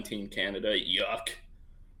being on Team Canada. Yuck.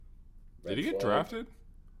 Did he get drafted?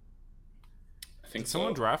 I think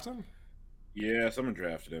someone draft him? Yeah, someone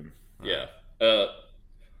drafted him. Yeah.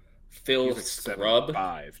 Phil Scrub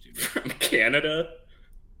from Canada.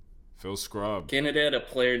 Phil Scrub. Canada had a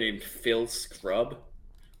player named Phil Scrub.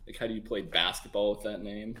 Like, how do you play basketball with that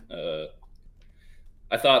name?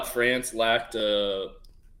 I thought France lacked a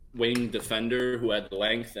wing defender who had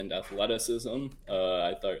length and athleticism.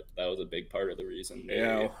 I thought that was a big part of the reason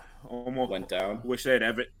they almost went down. Wish they had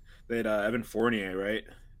Evan Fournier, right?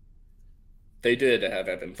 They did have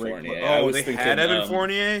Evan Fournier. Had Evan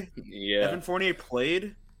Fournier? Yeah. Evan Fournier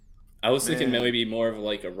played? I was thinking maybe more of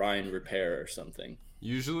like a Ryan Repair or something.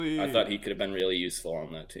 Usually, I thought he could have been really useful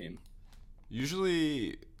on that team.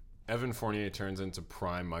 Usually, Evan Fournier turns into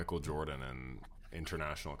prime Michael Jordan in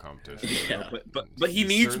international competition. Yeah. But he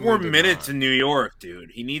needs more minutes in New York, dude.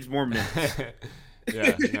 He needs more minutes.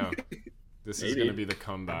 Yeah, no. This is going to be the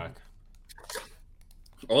comeback.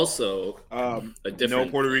 Also, no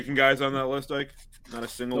Puerto Rican guys on that list, Ike? Not a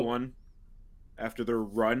single one after their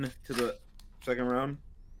run to the second round?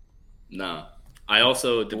 Nah. I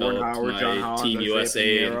also developed my Team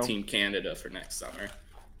USA and Pinheiro. Team Canada for next summer.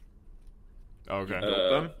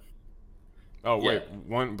 Okay. Wait,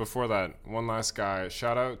 one before that, one last guy.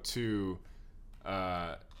 Shout out to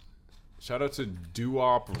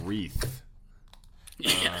Duop Reith.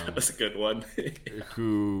 Yeah, that's a good one.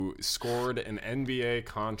 Who scored an NBA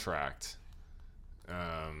contract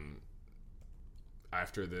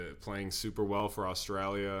after playing super well for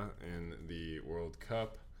Australia in the World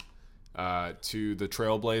Cup. To the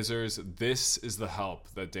Trailblazers, this is the help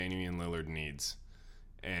that Damian Lillard needs.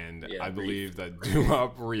 And I believe that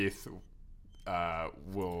Duop Reith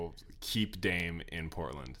will keep Dame in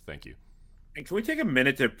Portland. Thank you. And can we take a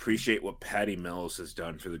minute to appreciate what Patty Mills has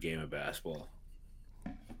done for the game of basketball?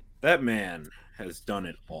 That man has done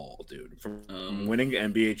it all, dude. From winning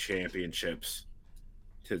NBA championships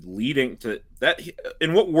to leading to that.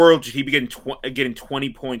 In what world should he be getting 20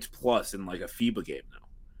 points plus in like a FIBA game now?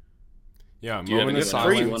 Yeah, moment of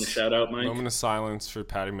silence. You want to shout out, Mike? Moment of silence for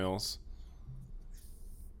Patty Mills.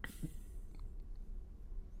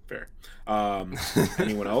 Fair.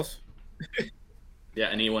 Anyone else? Yeah,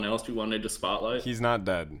 anyone else we wanted to spotlight? He's not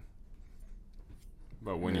dead.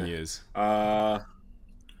 But when he is.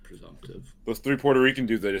 Presumptive. Those 3 Puerto Rican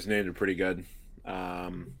dudes I just named are pretty good.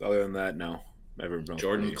 Other than that, no.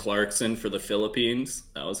 Jordan Clarkson for the Philippines.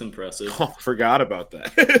 That was impressive. Oh, forgot about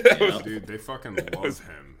that. Dude, they fucking love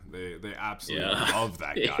him. They absolutely love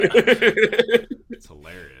that guy. It's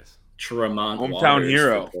hilarious. Tremont hometown Waters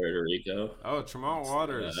hero, for Puerto Rico. Oh, Tremont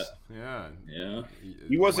Waters. Yeah.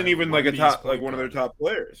 He wasn't even like one of their top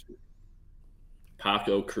players.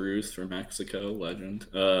 Paco Cruz for Mexico, legend.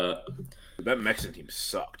 That Mexican team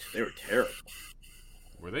sucked. They were terrible.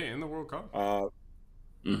 Were they in the World Cup?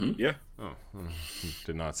 Yeah. Oh,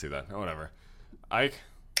 did not see that. Oh, whatever. Ike?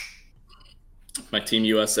 My team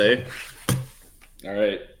USA. All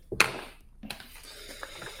right.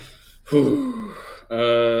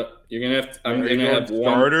 You're gonna have. I'm gonna have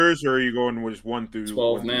starters, or are you going with just 1 through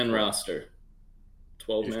 12-man roster?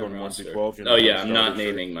 12-man roster. 12, oh yeah, I'm not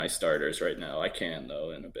naming my starters right now. I can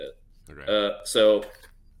though in a bit. Okay. So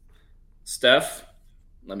Steph,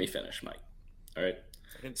 let me finish, Mike. All right.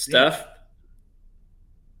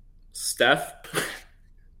 Steph,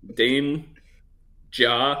 Dame,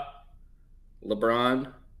 Ja,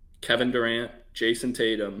 LeBron, Kevin Durant, Jason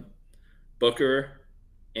Tatum, Booker,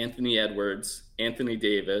 Anthony Edwards, Anthony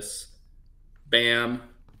Davis, Bam,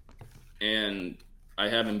 and I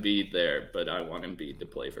have Embiid there, but I want Embiid to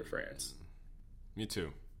play for France. Me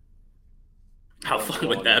too. How fun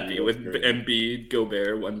would that be with Embiid,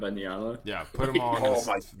 Gobert, Wembanyama? Yeah, put them all. Oh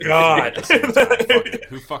my god!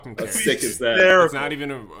 Who fucking cares? How sick is that? It's not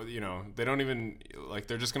even they don't even like.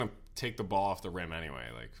 They're just gonna take the ball off the rim anyway.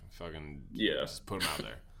 Like fucking just put them out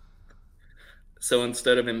there. So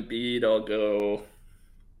instead of Embiid, I'll go.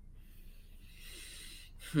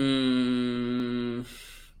 Give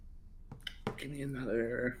me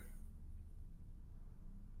another.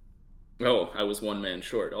 Oh, I was 1 man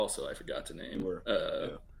short. Also, I forgot to name.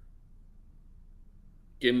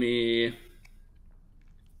 Give me.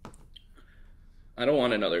 I don't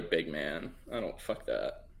want another big man. I don't. Fuck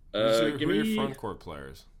that. Who are your front court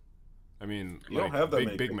players? I mean, you don't have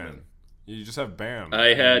that big men. You just have Bam.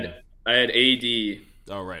 I had AD.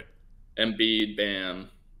 Oh right. Embiid,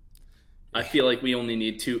 Bam. I feel like we only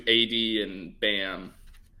need 2 AD and Bam.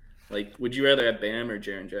 Like, would you rather have Bam or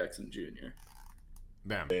Jaren Jackson Jr.?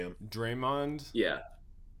 Bam. Draymond? Yeah.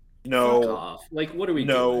 No. Fuck off. Like, what are we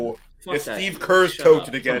doing? Fuck if that Steve dude. Kerr's Shut coaching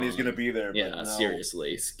up. again, he's going to be there. Yeah, no.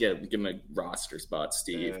 Seriously. Give him a roster spot,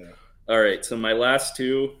 Steve. Yeah. All right, so my last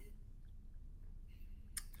 2.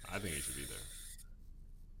 I think he should be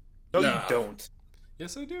there. No, you don't.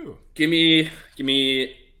 Yes, I do. Give me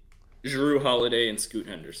Jrue Holiday and Scoot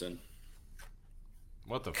Henderson.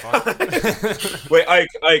 What the fuck? Wait,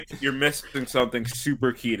 Ike, you're missing something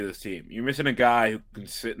super key to this team. You're missing a guy who can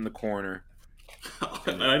sit in the corner.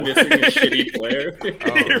 I'm missing a shitty player.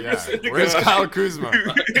 Oh, yeah. Where's Kyle Kuzma?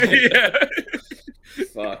 Yeah.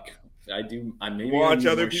 Fuck. I maybe watch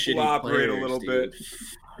other people operate players, a little dude. bit.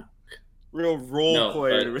 Real role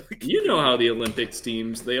player. Really you know how the Olympics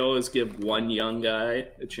teams, they always give one young guy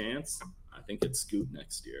a chance. I think it's Scoot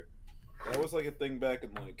next year. That was like a thing back in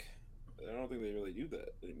I don't think they really do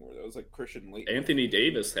that anymore. That was like Christian Lee. Anthony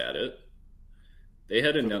Davis had it. They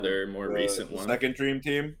had another more recent one. Second dream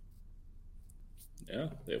team. Yeah,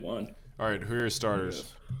 they won. All right, who are your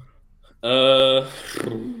starters? Let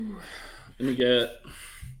me get.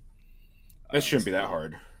 This shouldn't be that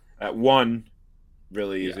hard. At 1,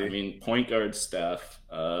 really easy. I mean, point guard Steph.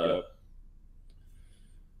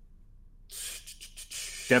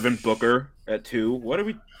 Devin Booker at 2. What are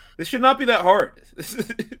we? This should not be that hard.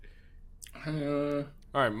 All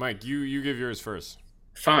right, Mike, you give yours first.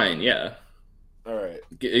 Fine, yeah. All right.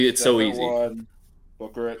 It's so easy. 1,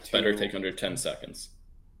 Booker at 2. Better take under 10 seconds.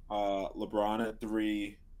 LeBron at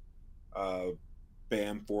 3.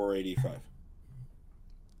 Bam 485.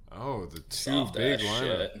 Oh, the 2 Soft big ass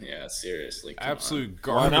lineup. shit. Yeah, seriously. Absolute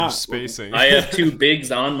garbage spacing. I have 2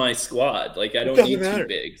 bigs on my squad. Like, I don't need 2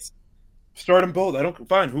 bigs. Start them both.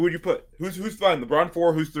 Fine. Who would you put? Who's fine? LeBron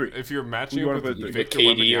 4. Who's 3? If you're matching up with Victor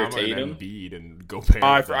KD or Wembanyama Tatum and Embiid and Gobert,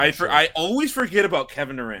 I always forget about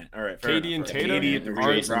Kevin Durant. All right, KD and Tatum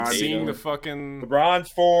aren't seeing the fucking. LeBron's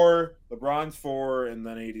 4, and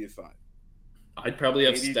then AD is 5. I'd probably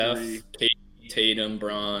have Steph, KD, Tatum,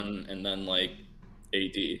 Bron, and then like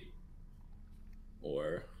AD.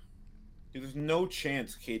 Or there's no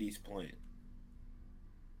chance KD's playing.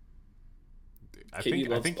 I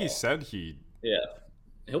think he said he. Yeah,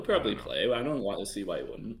 he'll probably play. I don't want to see why he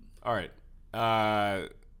wouldn't. All right,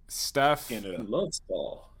 Steph. He loves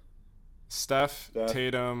ball. Steph,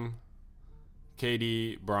 Tatum,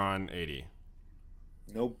 KD, Bron, AD.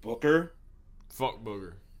 No Booker. Fuck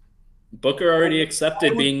Booker. Booker already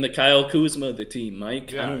accepted being the Kyle Kuzma of the team,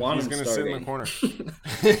 Mike. Yeah, I don't want he's him gonna starting. sit in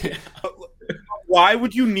the corner. Why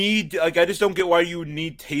would you need? Like, I just don't get why you would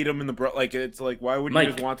need Tatum in the like. It's like, why would Mike.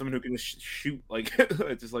 you just want someone who can just shoot? Like,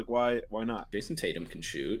 it's just like, why not? Jason Tatum can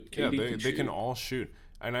shoot. KD they can all shoot.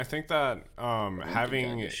 And I think that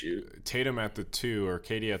having Tatum at the 2 or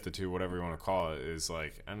KD at the 2, whatever you want to call it, is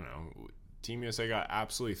like, I don't know. Team USA got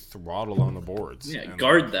absolutely throttled on the boards. Yeah,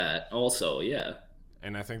 guard that also, yeah.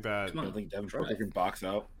 And I think that... I don't think Devin Booker can box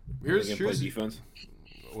out. Here's play defense.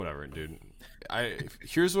 Whatever, dude.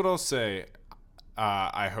 Here's what I'll say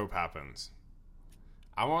I hope happens.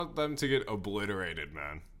 I want them to get obliterated,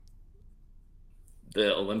 man.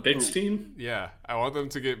 The Olympics team? Yeah, I want them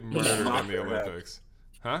to get murdered in the Olympics.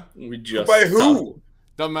 Huh? By who?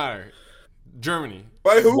 Doesn't matter. Germany.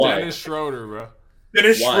 By who? Why? Dennis Schroeder, bro.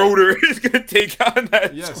 Dennis Schroeder is gonna take on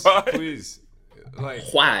that squad. Yes, please. Like,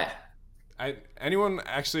 why? Anyone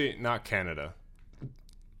actually not Canada.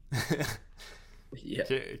 Yeah.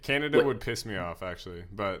 Canada would piss me off actually,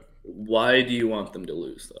 but why do you want them to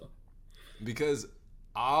lose though? Because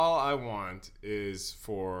all I want is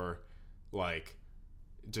for like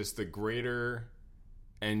just the greater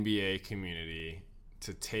NBA community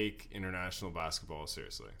to take international basketball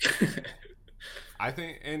seriously. I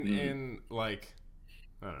think and like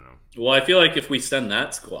I don't know. Well, I feel like if we send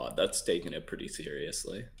that squad, that's taking it pretty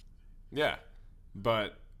seriously. Yeah.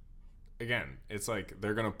 But again, it's like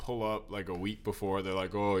they're going to pull up like a week before. They're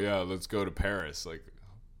like, "Oh yeah, let's go to Paris." Like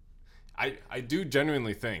I do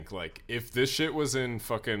genuinely think like if this shit was in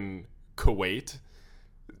fucking Kuwait,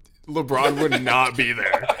 LeBron would not be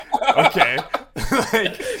there. Okay.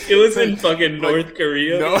 Like it was in fucking North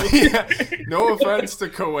Korea. No offense to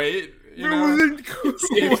Kuwait. You know,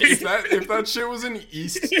 if that shit was in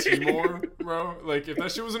East Timor, bro, like if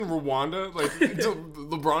that shit was in Rwanda, like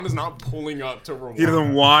LeBron is not pulling up to Rwanda. He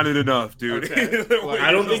doesn't want it enough, dude. Okay. Like,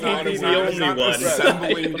 I don't think he'd be the only one.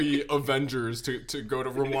 Assembling the Avengers to go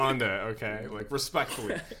to Rwanda, okay? Like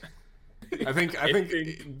respectfully. I think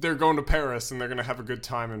they're going to Paris and they're gonna have a good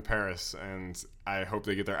time in Paris, and I hope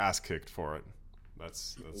they get their ass kicked for it.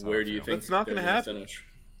 That's where do you think that's not gonna happen? Finish?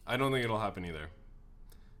 I don't think it'll happen either.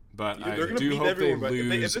 But I do hope they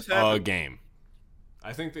lose if a game.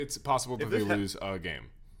 I think it's possible that they lose a game.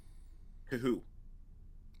 To who?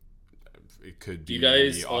 It could be you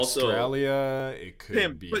guys Australia. It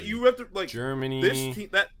could be. But you have to like Germany. This team,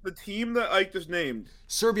 the team that Ike just named,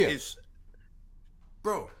 Serbia. Is,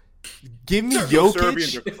 bro, give me Jokic.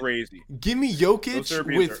 Serbians are crazy. Give me Jokic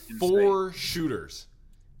with 4 shooters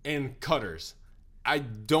and cutters. I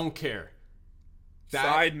don't care.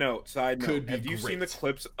 Side note. Have you great. seen the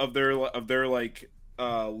clips of their like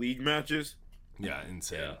league matches? Yeah,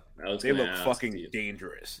 insane. Yeah, they look fucking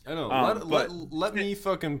dangerous. I know. Let me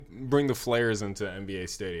fucking bring the flares into NBA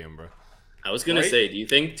Stadium, bro. I was gonna say, do you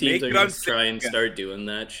think teams are gonna try and start doing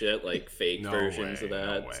that shit, like fake versions of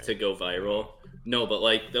that to go viral? No, but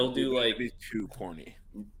like they'll do like too corny.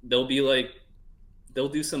 They'll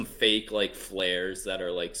do some fake like flares that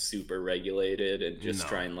are like super regulated and just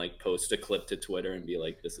try and like post a clip to Twitter and be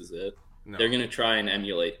like, this is it. No. They're going to try and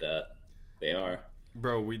emulate that. They are.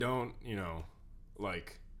 Bro, we don't,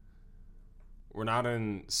 like we're not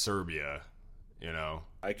in Serbia,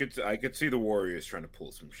 I could see the Warriors trying to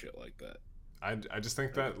pull some shit like that. I just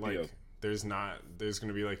think that like there's going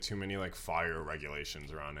to be like too many like fire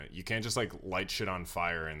regulations around it. You can't just like light shit on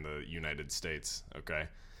fire in the United States, okay?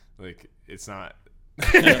 Like it's not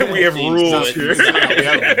we have rules here. We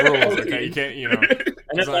have rules, okay? You can't,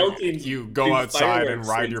 like, you go outside and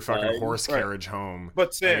ride your fucking horse carriage home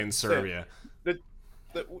in Serbia.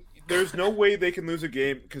 There's no way they can lose a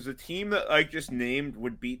game because the team that I just named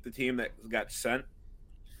would beat the team that got sent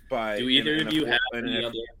by. Do either of you have any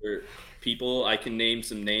other people? I can name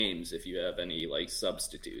some names if you have any like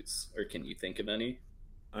substitutes, or can you think of any?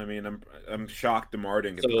 I mean, I'm shocked DeMar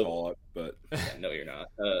didn't get the call up, but no, you're not.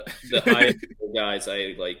 The high guys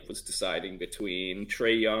I was deciding between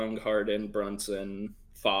Trae Young, Harden, Brunson,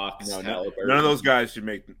 Fox, Halliburton. None of those guys should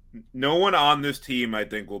make. No one on this team, I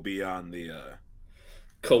think, will be on the.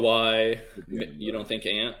 Kawhi. You don't think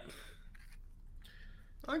Ant?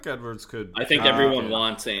 I think Edwards could. I think everyone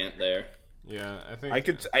wants Ant there. Yeah, I think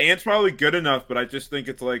Ant's probably good enough, but I just think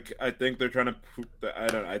it's like I think they're trying to.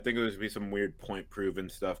 I think there's be some weird point proven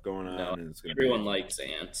stuff going on. No, and everyone likes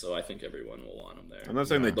Ant, so I think everyone will want him there. I'm not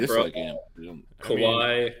saying they dislike Ant.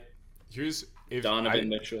 Kawhi. Donovan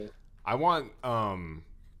Mitchell. I want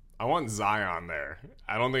Zion there.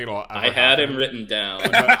 I don't think it'll. I had him written down.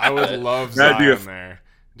 But I would love Zion there.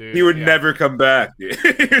 Dude, he would never come back. Dude.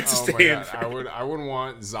 Oh my God. I wouldn't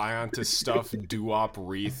want Zion to stuff doo-wop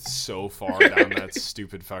wreath so far down that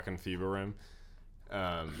stupid fucking FIBA rim.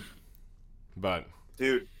 But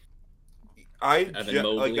dude, all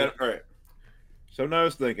right. Something I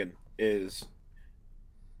was thinking is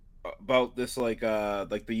about this like the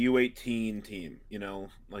U18 team,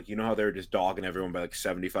 like how they were just dogging everyone by like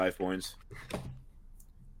 75 points.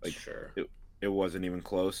 Like sure, it wasn't even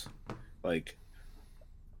close. Like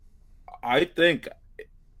I think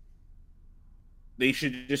they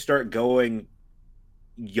should just start going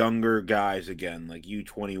younger guys again, like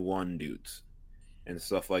U21 dudes and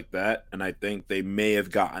stuff like that, and I think they may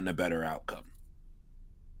have gotten a better outcome.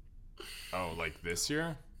 Oh, like this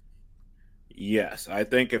year? Yes, I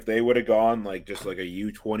think if they would have gone like just like a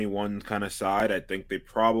U21 kind of side, I think they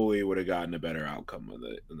probably would have gotten a better outcome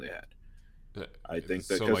than they had. I think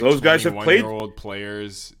that because those guys have played 21-year-old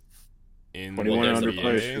players in 21 the under NBA.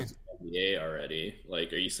 players. NBA already.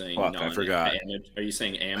 Like, are you saying I forgot. Are you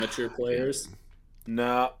saying amateur players?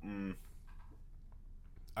 No.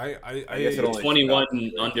 I guess it only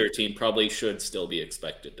 21 under team probably should still be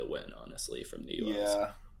expected to win, honestly, from the US. Yeah.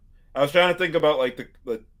 I was trying to think about like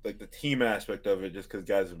the team aspect of it, just because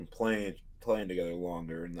guys have been playing together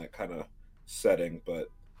longer in that kind of setting. But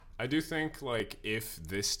I do think like if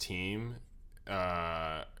this team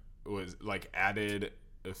was like added,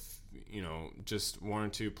 just one or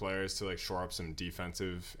two players to like shore up some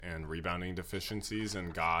defensive and rebounding deficiencies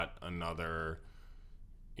and got another,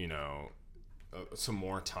 some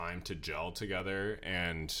more time to gel together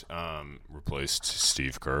and replaced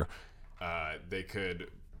Steve Kerr, they could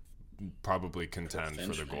probably contend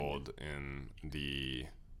for the gold in the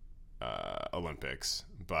Olympics.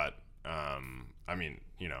 But I mean,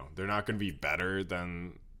 they're not going to be better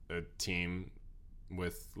than a team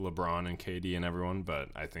with LeBron and KD and everyone, but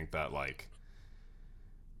I think that like,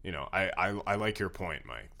 I like your point,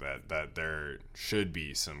 Mike, that there should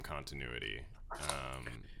be some continuity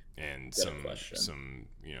and some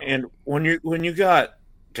and when you got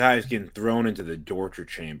guys getting thrown into the torture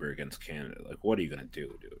chamber against Canada, like what are you gonna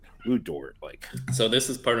do, dude? Who Dort? Like, so this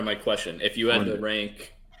is part of my question. If you had to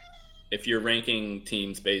rank, if you're ranking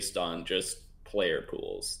teams based on just player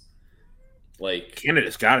pools, like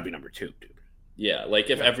Canada's got to be number 2, dude. Yeah,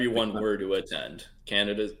 like if everyone were to attend,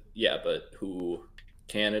 Canada, but who?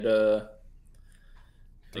 Canada.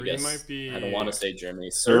 I guess might be. I don't want to say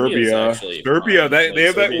Germany. Serbia. Fine. They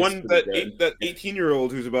have that one that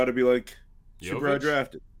 18-year-old who's about to be like super high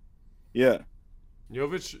drafted. Yeah,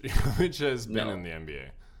 Jovic has been in the NBA.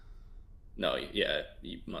 No, yeah,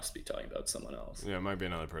 you must be talking about someone else. Yeah, it might be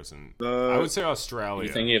another person. I would say Australia.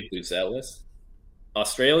 You thinking of Buzelis?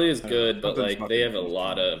 Australia is good, but like they have a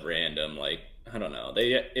lot of random like. I don't know.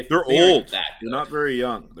 They're old. They're not very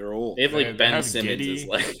young. They're old. They have like Ben Simmons is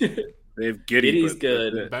like. They have Giddey. Giddy's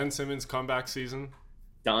good. Ben Simmons comeback season.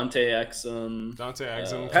 Dante Exum.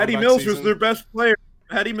 Patty Mills was their best player.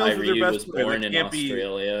 Patty Mills Kyrie was their best was player. born in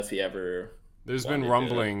Australia. If he ever. There's been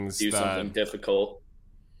rumblings do something difficult.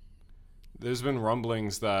 There's been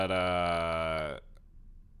rumblings that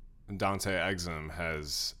Dante Exum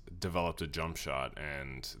has developed a jump shot,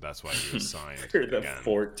 and that's why he was signed for the again.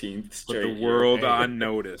 14th straight. Put the world on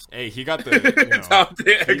notice. Hey, he got the.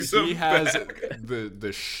 Dante Exum he has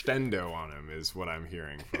the stendo on him, is what I'm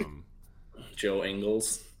hearing from Joe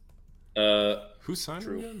Ingles. Who signed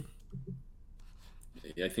him again?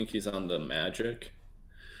 I think he's on the Magic.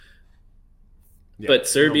 Yeah. But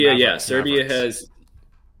Serbia, Mavericks. has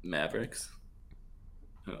Mavericks.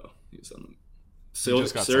 Oh, he's on the. So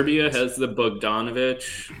Serbia has the Bogdanovic,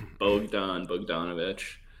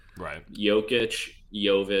 right?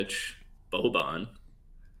 Jovic, Boban,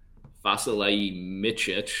 Vasilij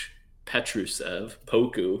Micic, Petrusev,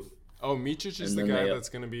 Poku. Oh, Micic is the guy that's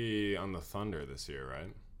going to be on the Thunder this year,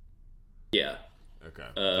 right? Yeah. Okay,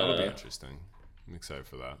 that'll be interesting. I'm excited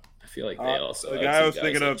for that. I feel like they also. The guy I was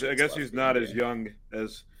thinking of, I guess he's not as young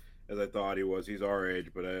as I thought he was. He's our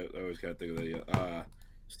age, but I always kind of think of the.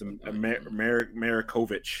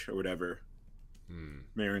 Marikovic or whatever.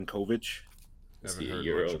 Marinkovic. Is he a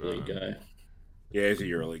EuroLeague guy? Yeah, he's a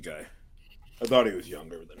EuroLeague guy. I thought he was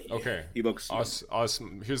younger than he. Okay. He looks.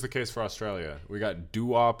 Here's the case for Australia. We got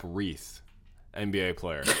doo-wop wreath, NBA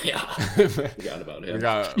player. Yeah. Forgot about him.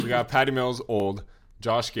 We got Patty Mills, old.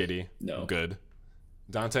 Josh Giddey, good.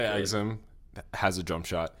 Dante Good. Exum has a jump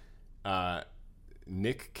shot.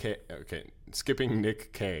 Nick K. Okay, skipping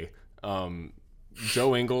Nick K.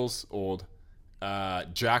 Joe Ingles, old.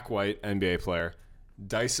 Jack White, NBA player.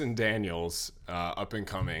 Dyson Daniels, up and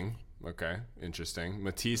coming. Okay, interesting.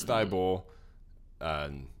 Matisse Thybulle,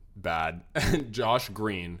 bad. Josh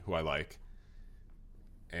Green, who I like.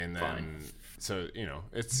 and then so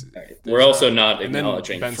it's. Right. We're also not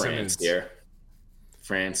acknowledging France Simmons. here.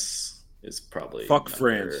 France is probably fuck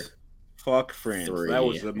France. Fuck France. 3, that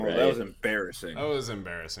was right? That was embarrassing. That was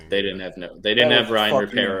embarrassing. They didn't have Ryan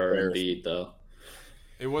Repair or Embiid though.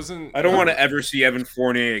 It wasn't. I don't want to ever see Evan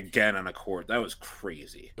Fournier again on a court. That was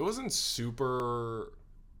crazy. It wasn't super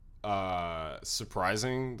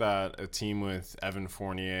surprising that a team with Evan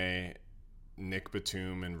Fournier, Nick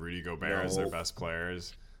Batum, and Rudy Gobert as their best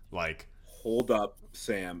players, like. Hold up,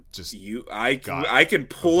 Sam. Just I can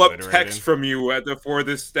pull up text from you before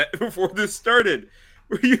this started.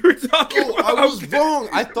 Where you were talking about I was wrong.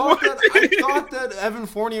 I thought that Evan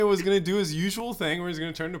Fournier was going to do his usual thing where he's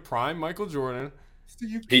going to turn to prime Michael Jordan. So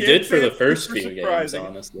he did for the first few games,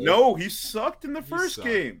 honestly. No, he sucked in the first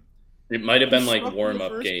game. It might have been like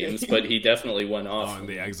warm-up games, but he definitely went off. In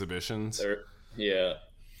the exhibitions? Yeah.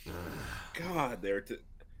 God, they were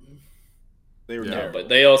but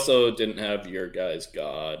they also didn't have your guys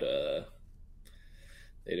God.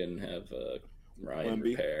 They didn't have Ryan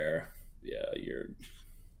Repair. Yeah, your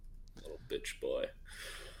little bitch boy.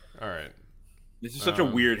 All right. This is such a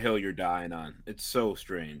weird hill you're dying on. It's so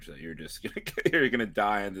strange that you're gonna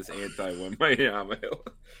die on this anti-Wembanyama hill.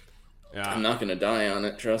 Yeah, I'm not gonna die on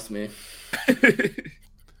it. Trust me.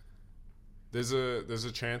 There's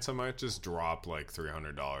a chance I might just drop like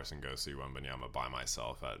 $300 and go see Wembanyama by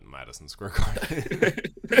myself at Madison Square Garden.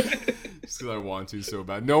 Just because I want to so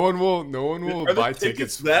bad. No one will buy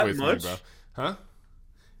tickets that with much? me, bro. Huh?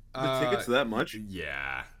 The tickets that much?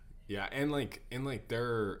 Yeah, and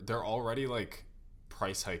they're already like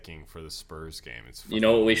price hiking for the Spurs game. It's you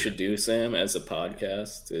know what we should do, Sam, as a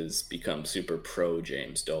podcast is become super pro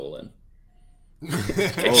James Dolan.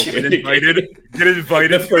 Get invited.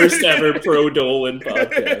 The first ever pro Dolan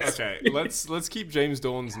podcast. Okay, let's keep James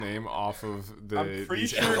Dolan's name off of the. I'm pretty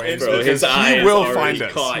sure he will find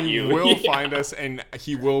us. He will find us, and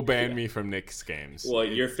he will ban me from Knicks games. Well,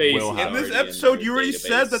 your face in this episode, you already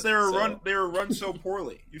said that they were run so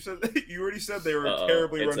poorly. You already said they were a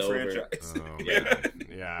terribly run franchise. Oh,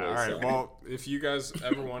 yeah. All right. Well, if you guys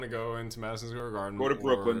ever want to go into Madison Square Garden, go to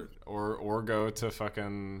Brooklyn, or go to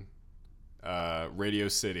fucking. Radio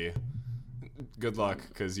City. Good luck,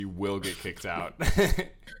 because you will get kicked out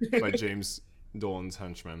by James Dolan's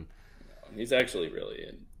henchman. He's actually really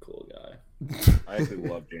a cool guy. I actually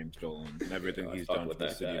love James Dolan and everything he's done for the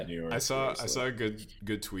city of New York. I saw a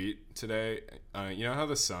good tweet today. You know how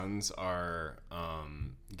the Suns are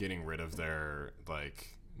getting rid of their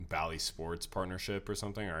like Bally Sports partnership or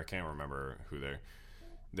something, or I can't remember who they're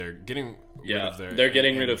getting rid of their... They're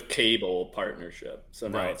getting rid of cable partnership. So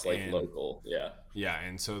now it's like local. Yeah. Yeah,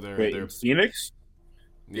 and so they're Phoenix?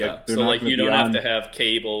 Yeah. So like you don't have to have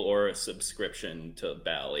cable or a subscription to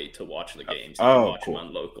Bally to watch the games. You can watch them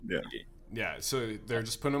on local TV. Yeah, so they're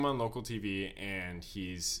just putting him on local TV, and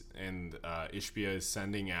Ishbia is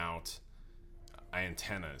sending out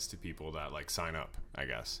antennas to people that like sign up, I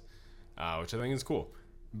guess, which I think is cool.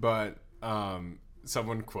 But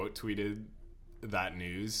someone quote tweeted that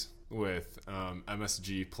news with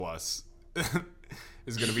MSG Plus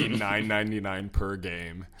is going to be $9.99 per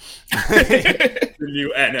game. The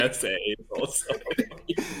new NSA also.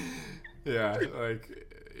 Yeah, like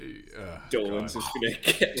Dolan's just going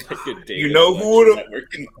to get like a data. You know who would have?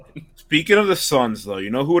 Speaking of the Suns, though, you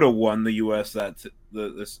know who would have won the U.S.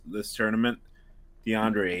 this tournament?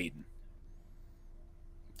 DeAndre Ayton.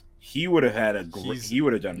 He would have had he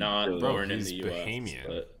would have done not really born in the U.S. Bahamian.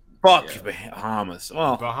 But... Fuck Bahamas.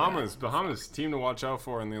 Well, Bahamas team to watch out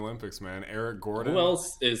for in the Olympics, man. Eric Gordon. Who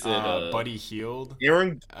else is it? Buddy Hield.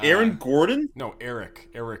 Aaron Gordon? No,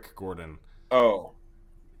 Eric Gordon. Oh.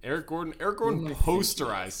 Eric Gordon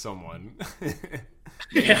posterized someone.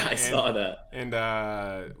 I saw that. And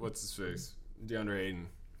what's his face? DeAndre Ayton.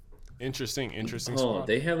 Interesting spot.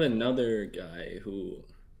 They have another guy who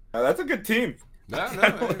that's a good team. Hey,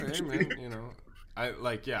 man, you know.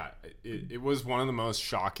 It was one of the most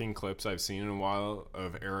shocking clips I've seen in a while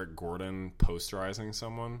of Eric Gordon posterizing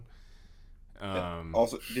someone.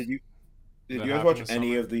 Also, did you guys watch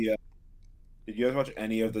any of the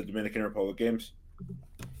Dominican Republic games?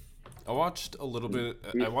 I watched a little bit.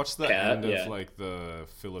 I watched the end of like the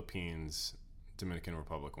Philippines Dominican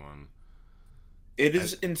Republic one. It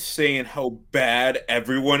is insane how bad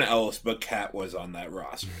everyone else but Cat was on that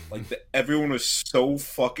roster. Like everyone was so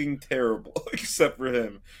fucking terrible except for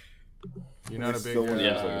him. You're not a big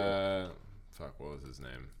fuck. What was his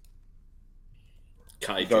name?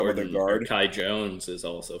 Kai Jordan. Or Kai Jones is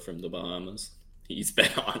also from the Bahamas. He's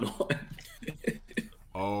been on one.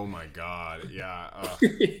 Oh my god! Yeah.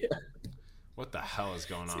 What the hell is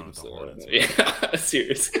going on with the Hornets? Yeah,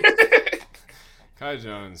 seriously. Kai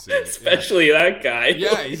Jones, especially that guy.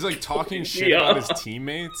 Yeah, he's like talking shit about his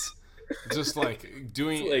teammates, just like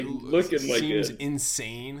doing like looking seems like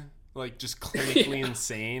insane, like just clinically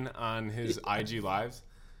insane on his IG lives.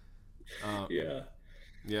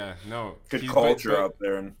 Yeah, no, good culture out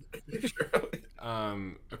there.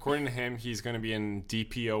 According to him, he's going to be in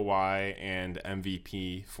DPOY and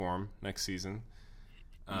MVP form next season.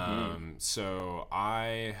 So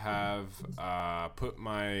I have put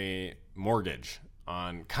my mortgage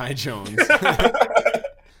on Kai Jones,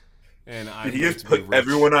 and did he just put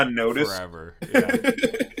everyone on notice forever? Yeah.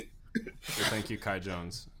 So thank you, Kai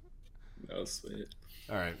Jones. That was sweet.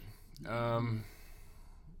 All right.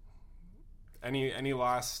 Any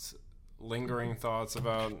last lingering thoughts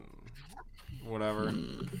about whatever?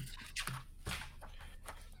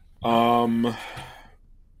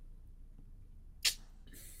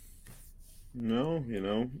 No,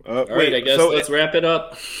 All right, I guess let's wrap it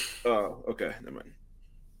up. Oh, okay, never mind.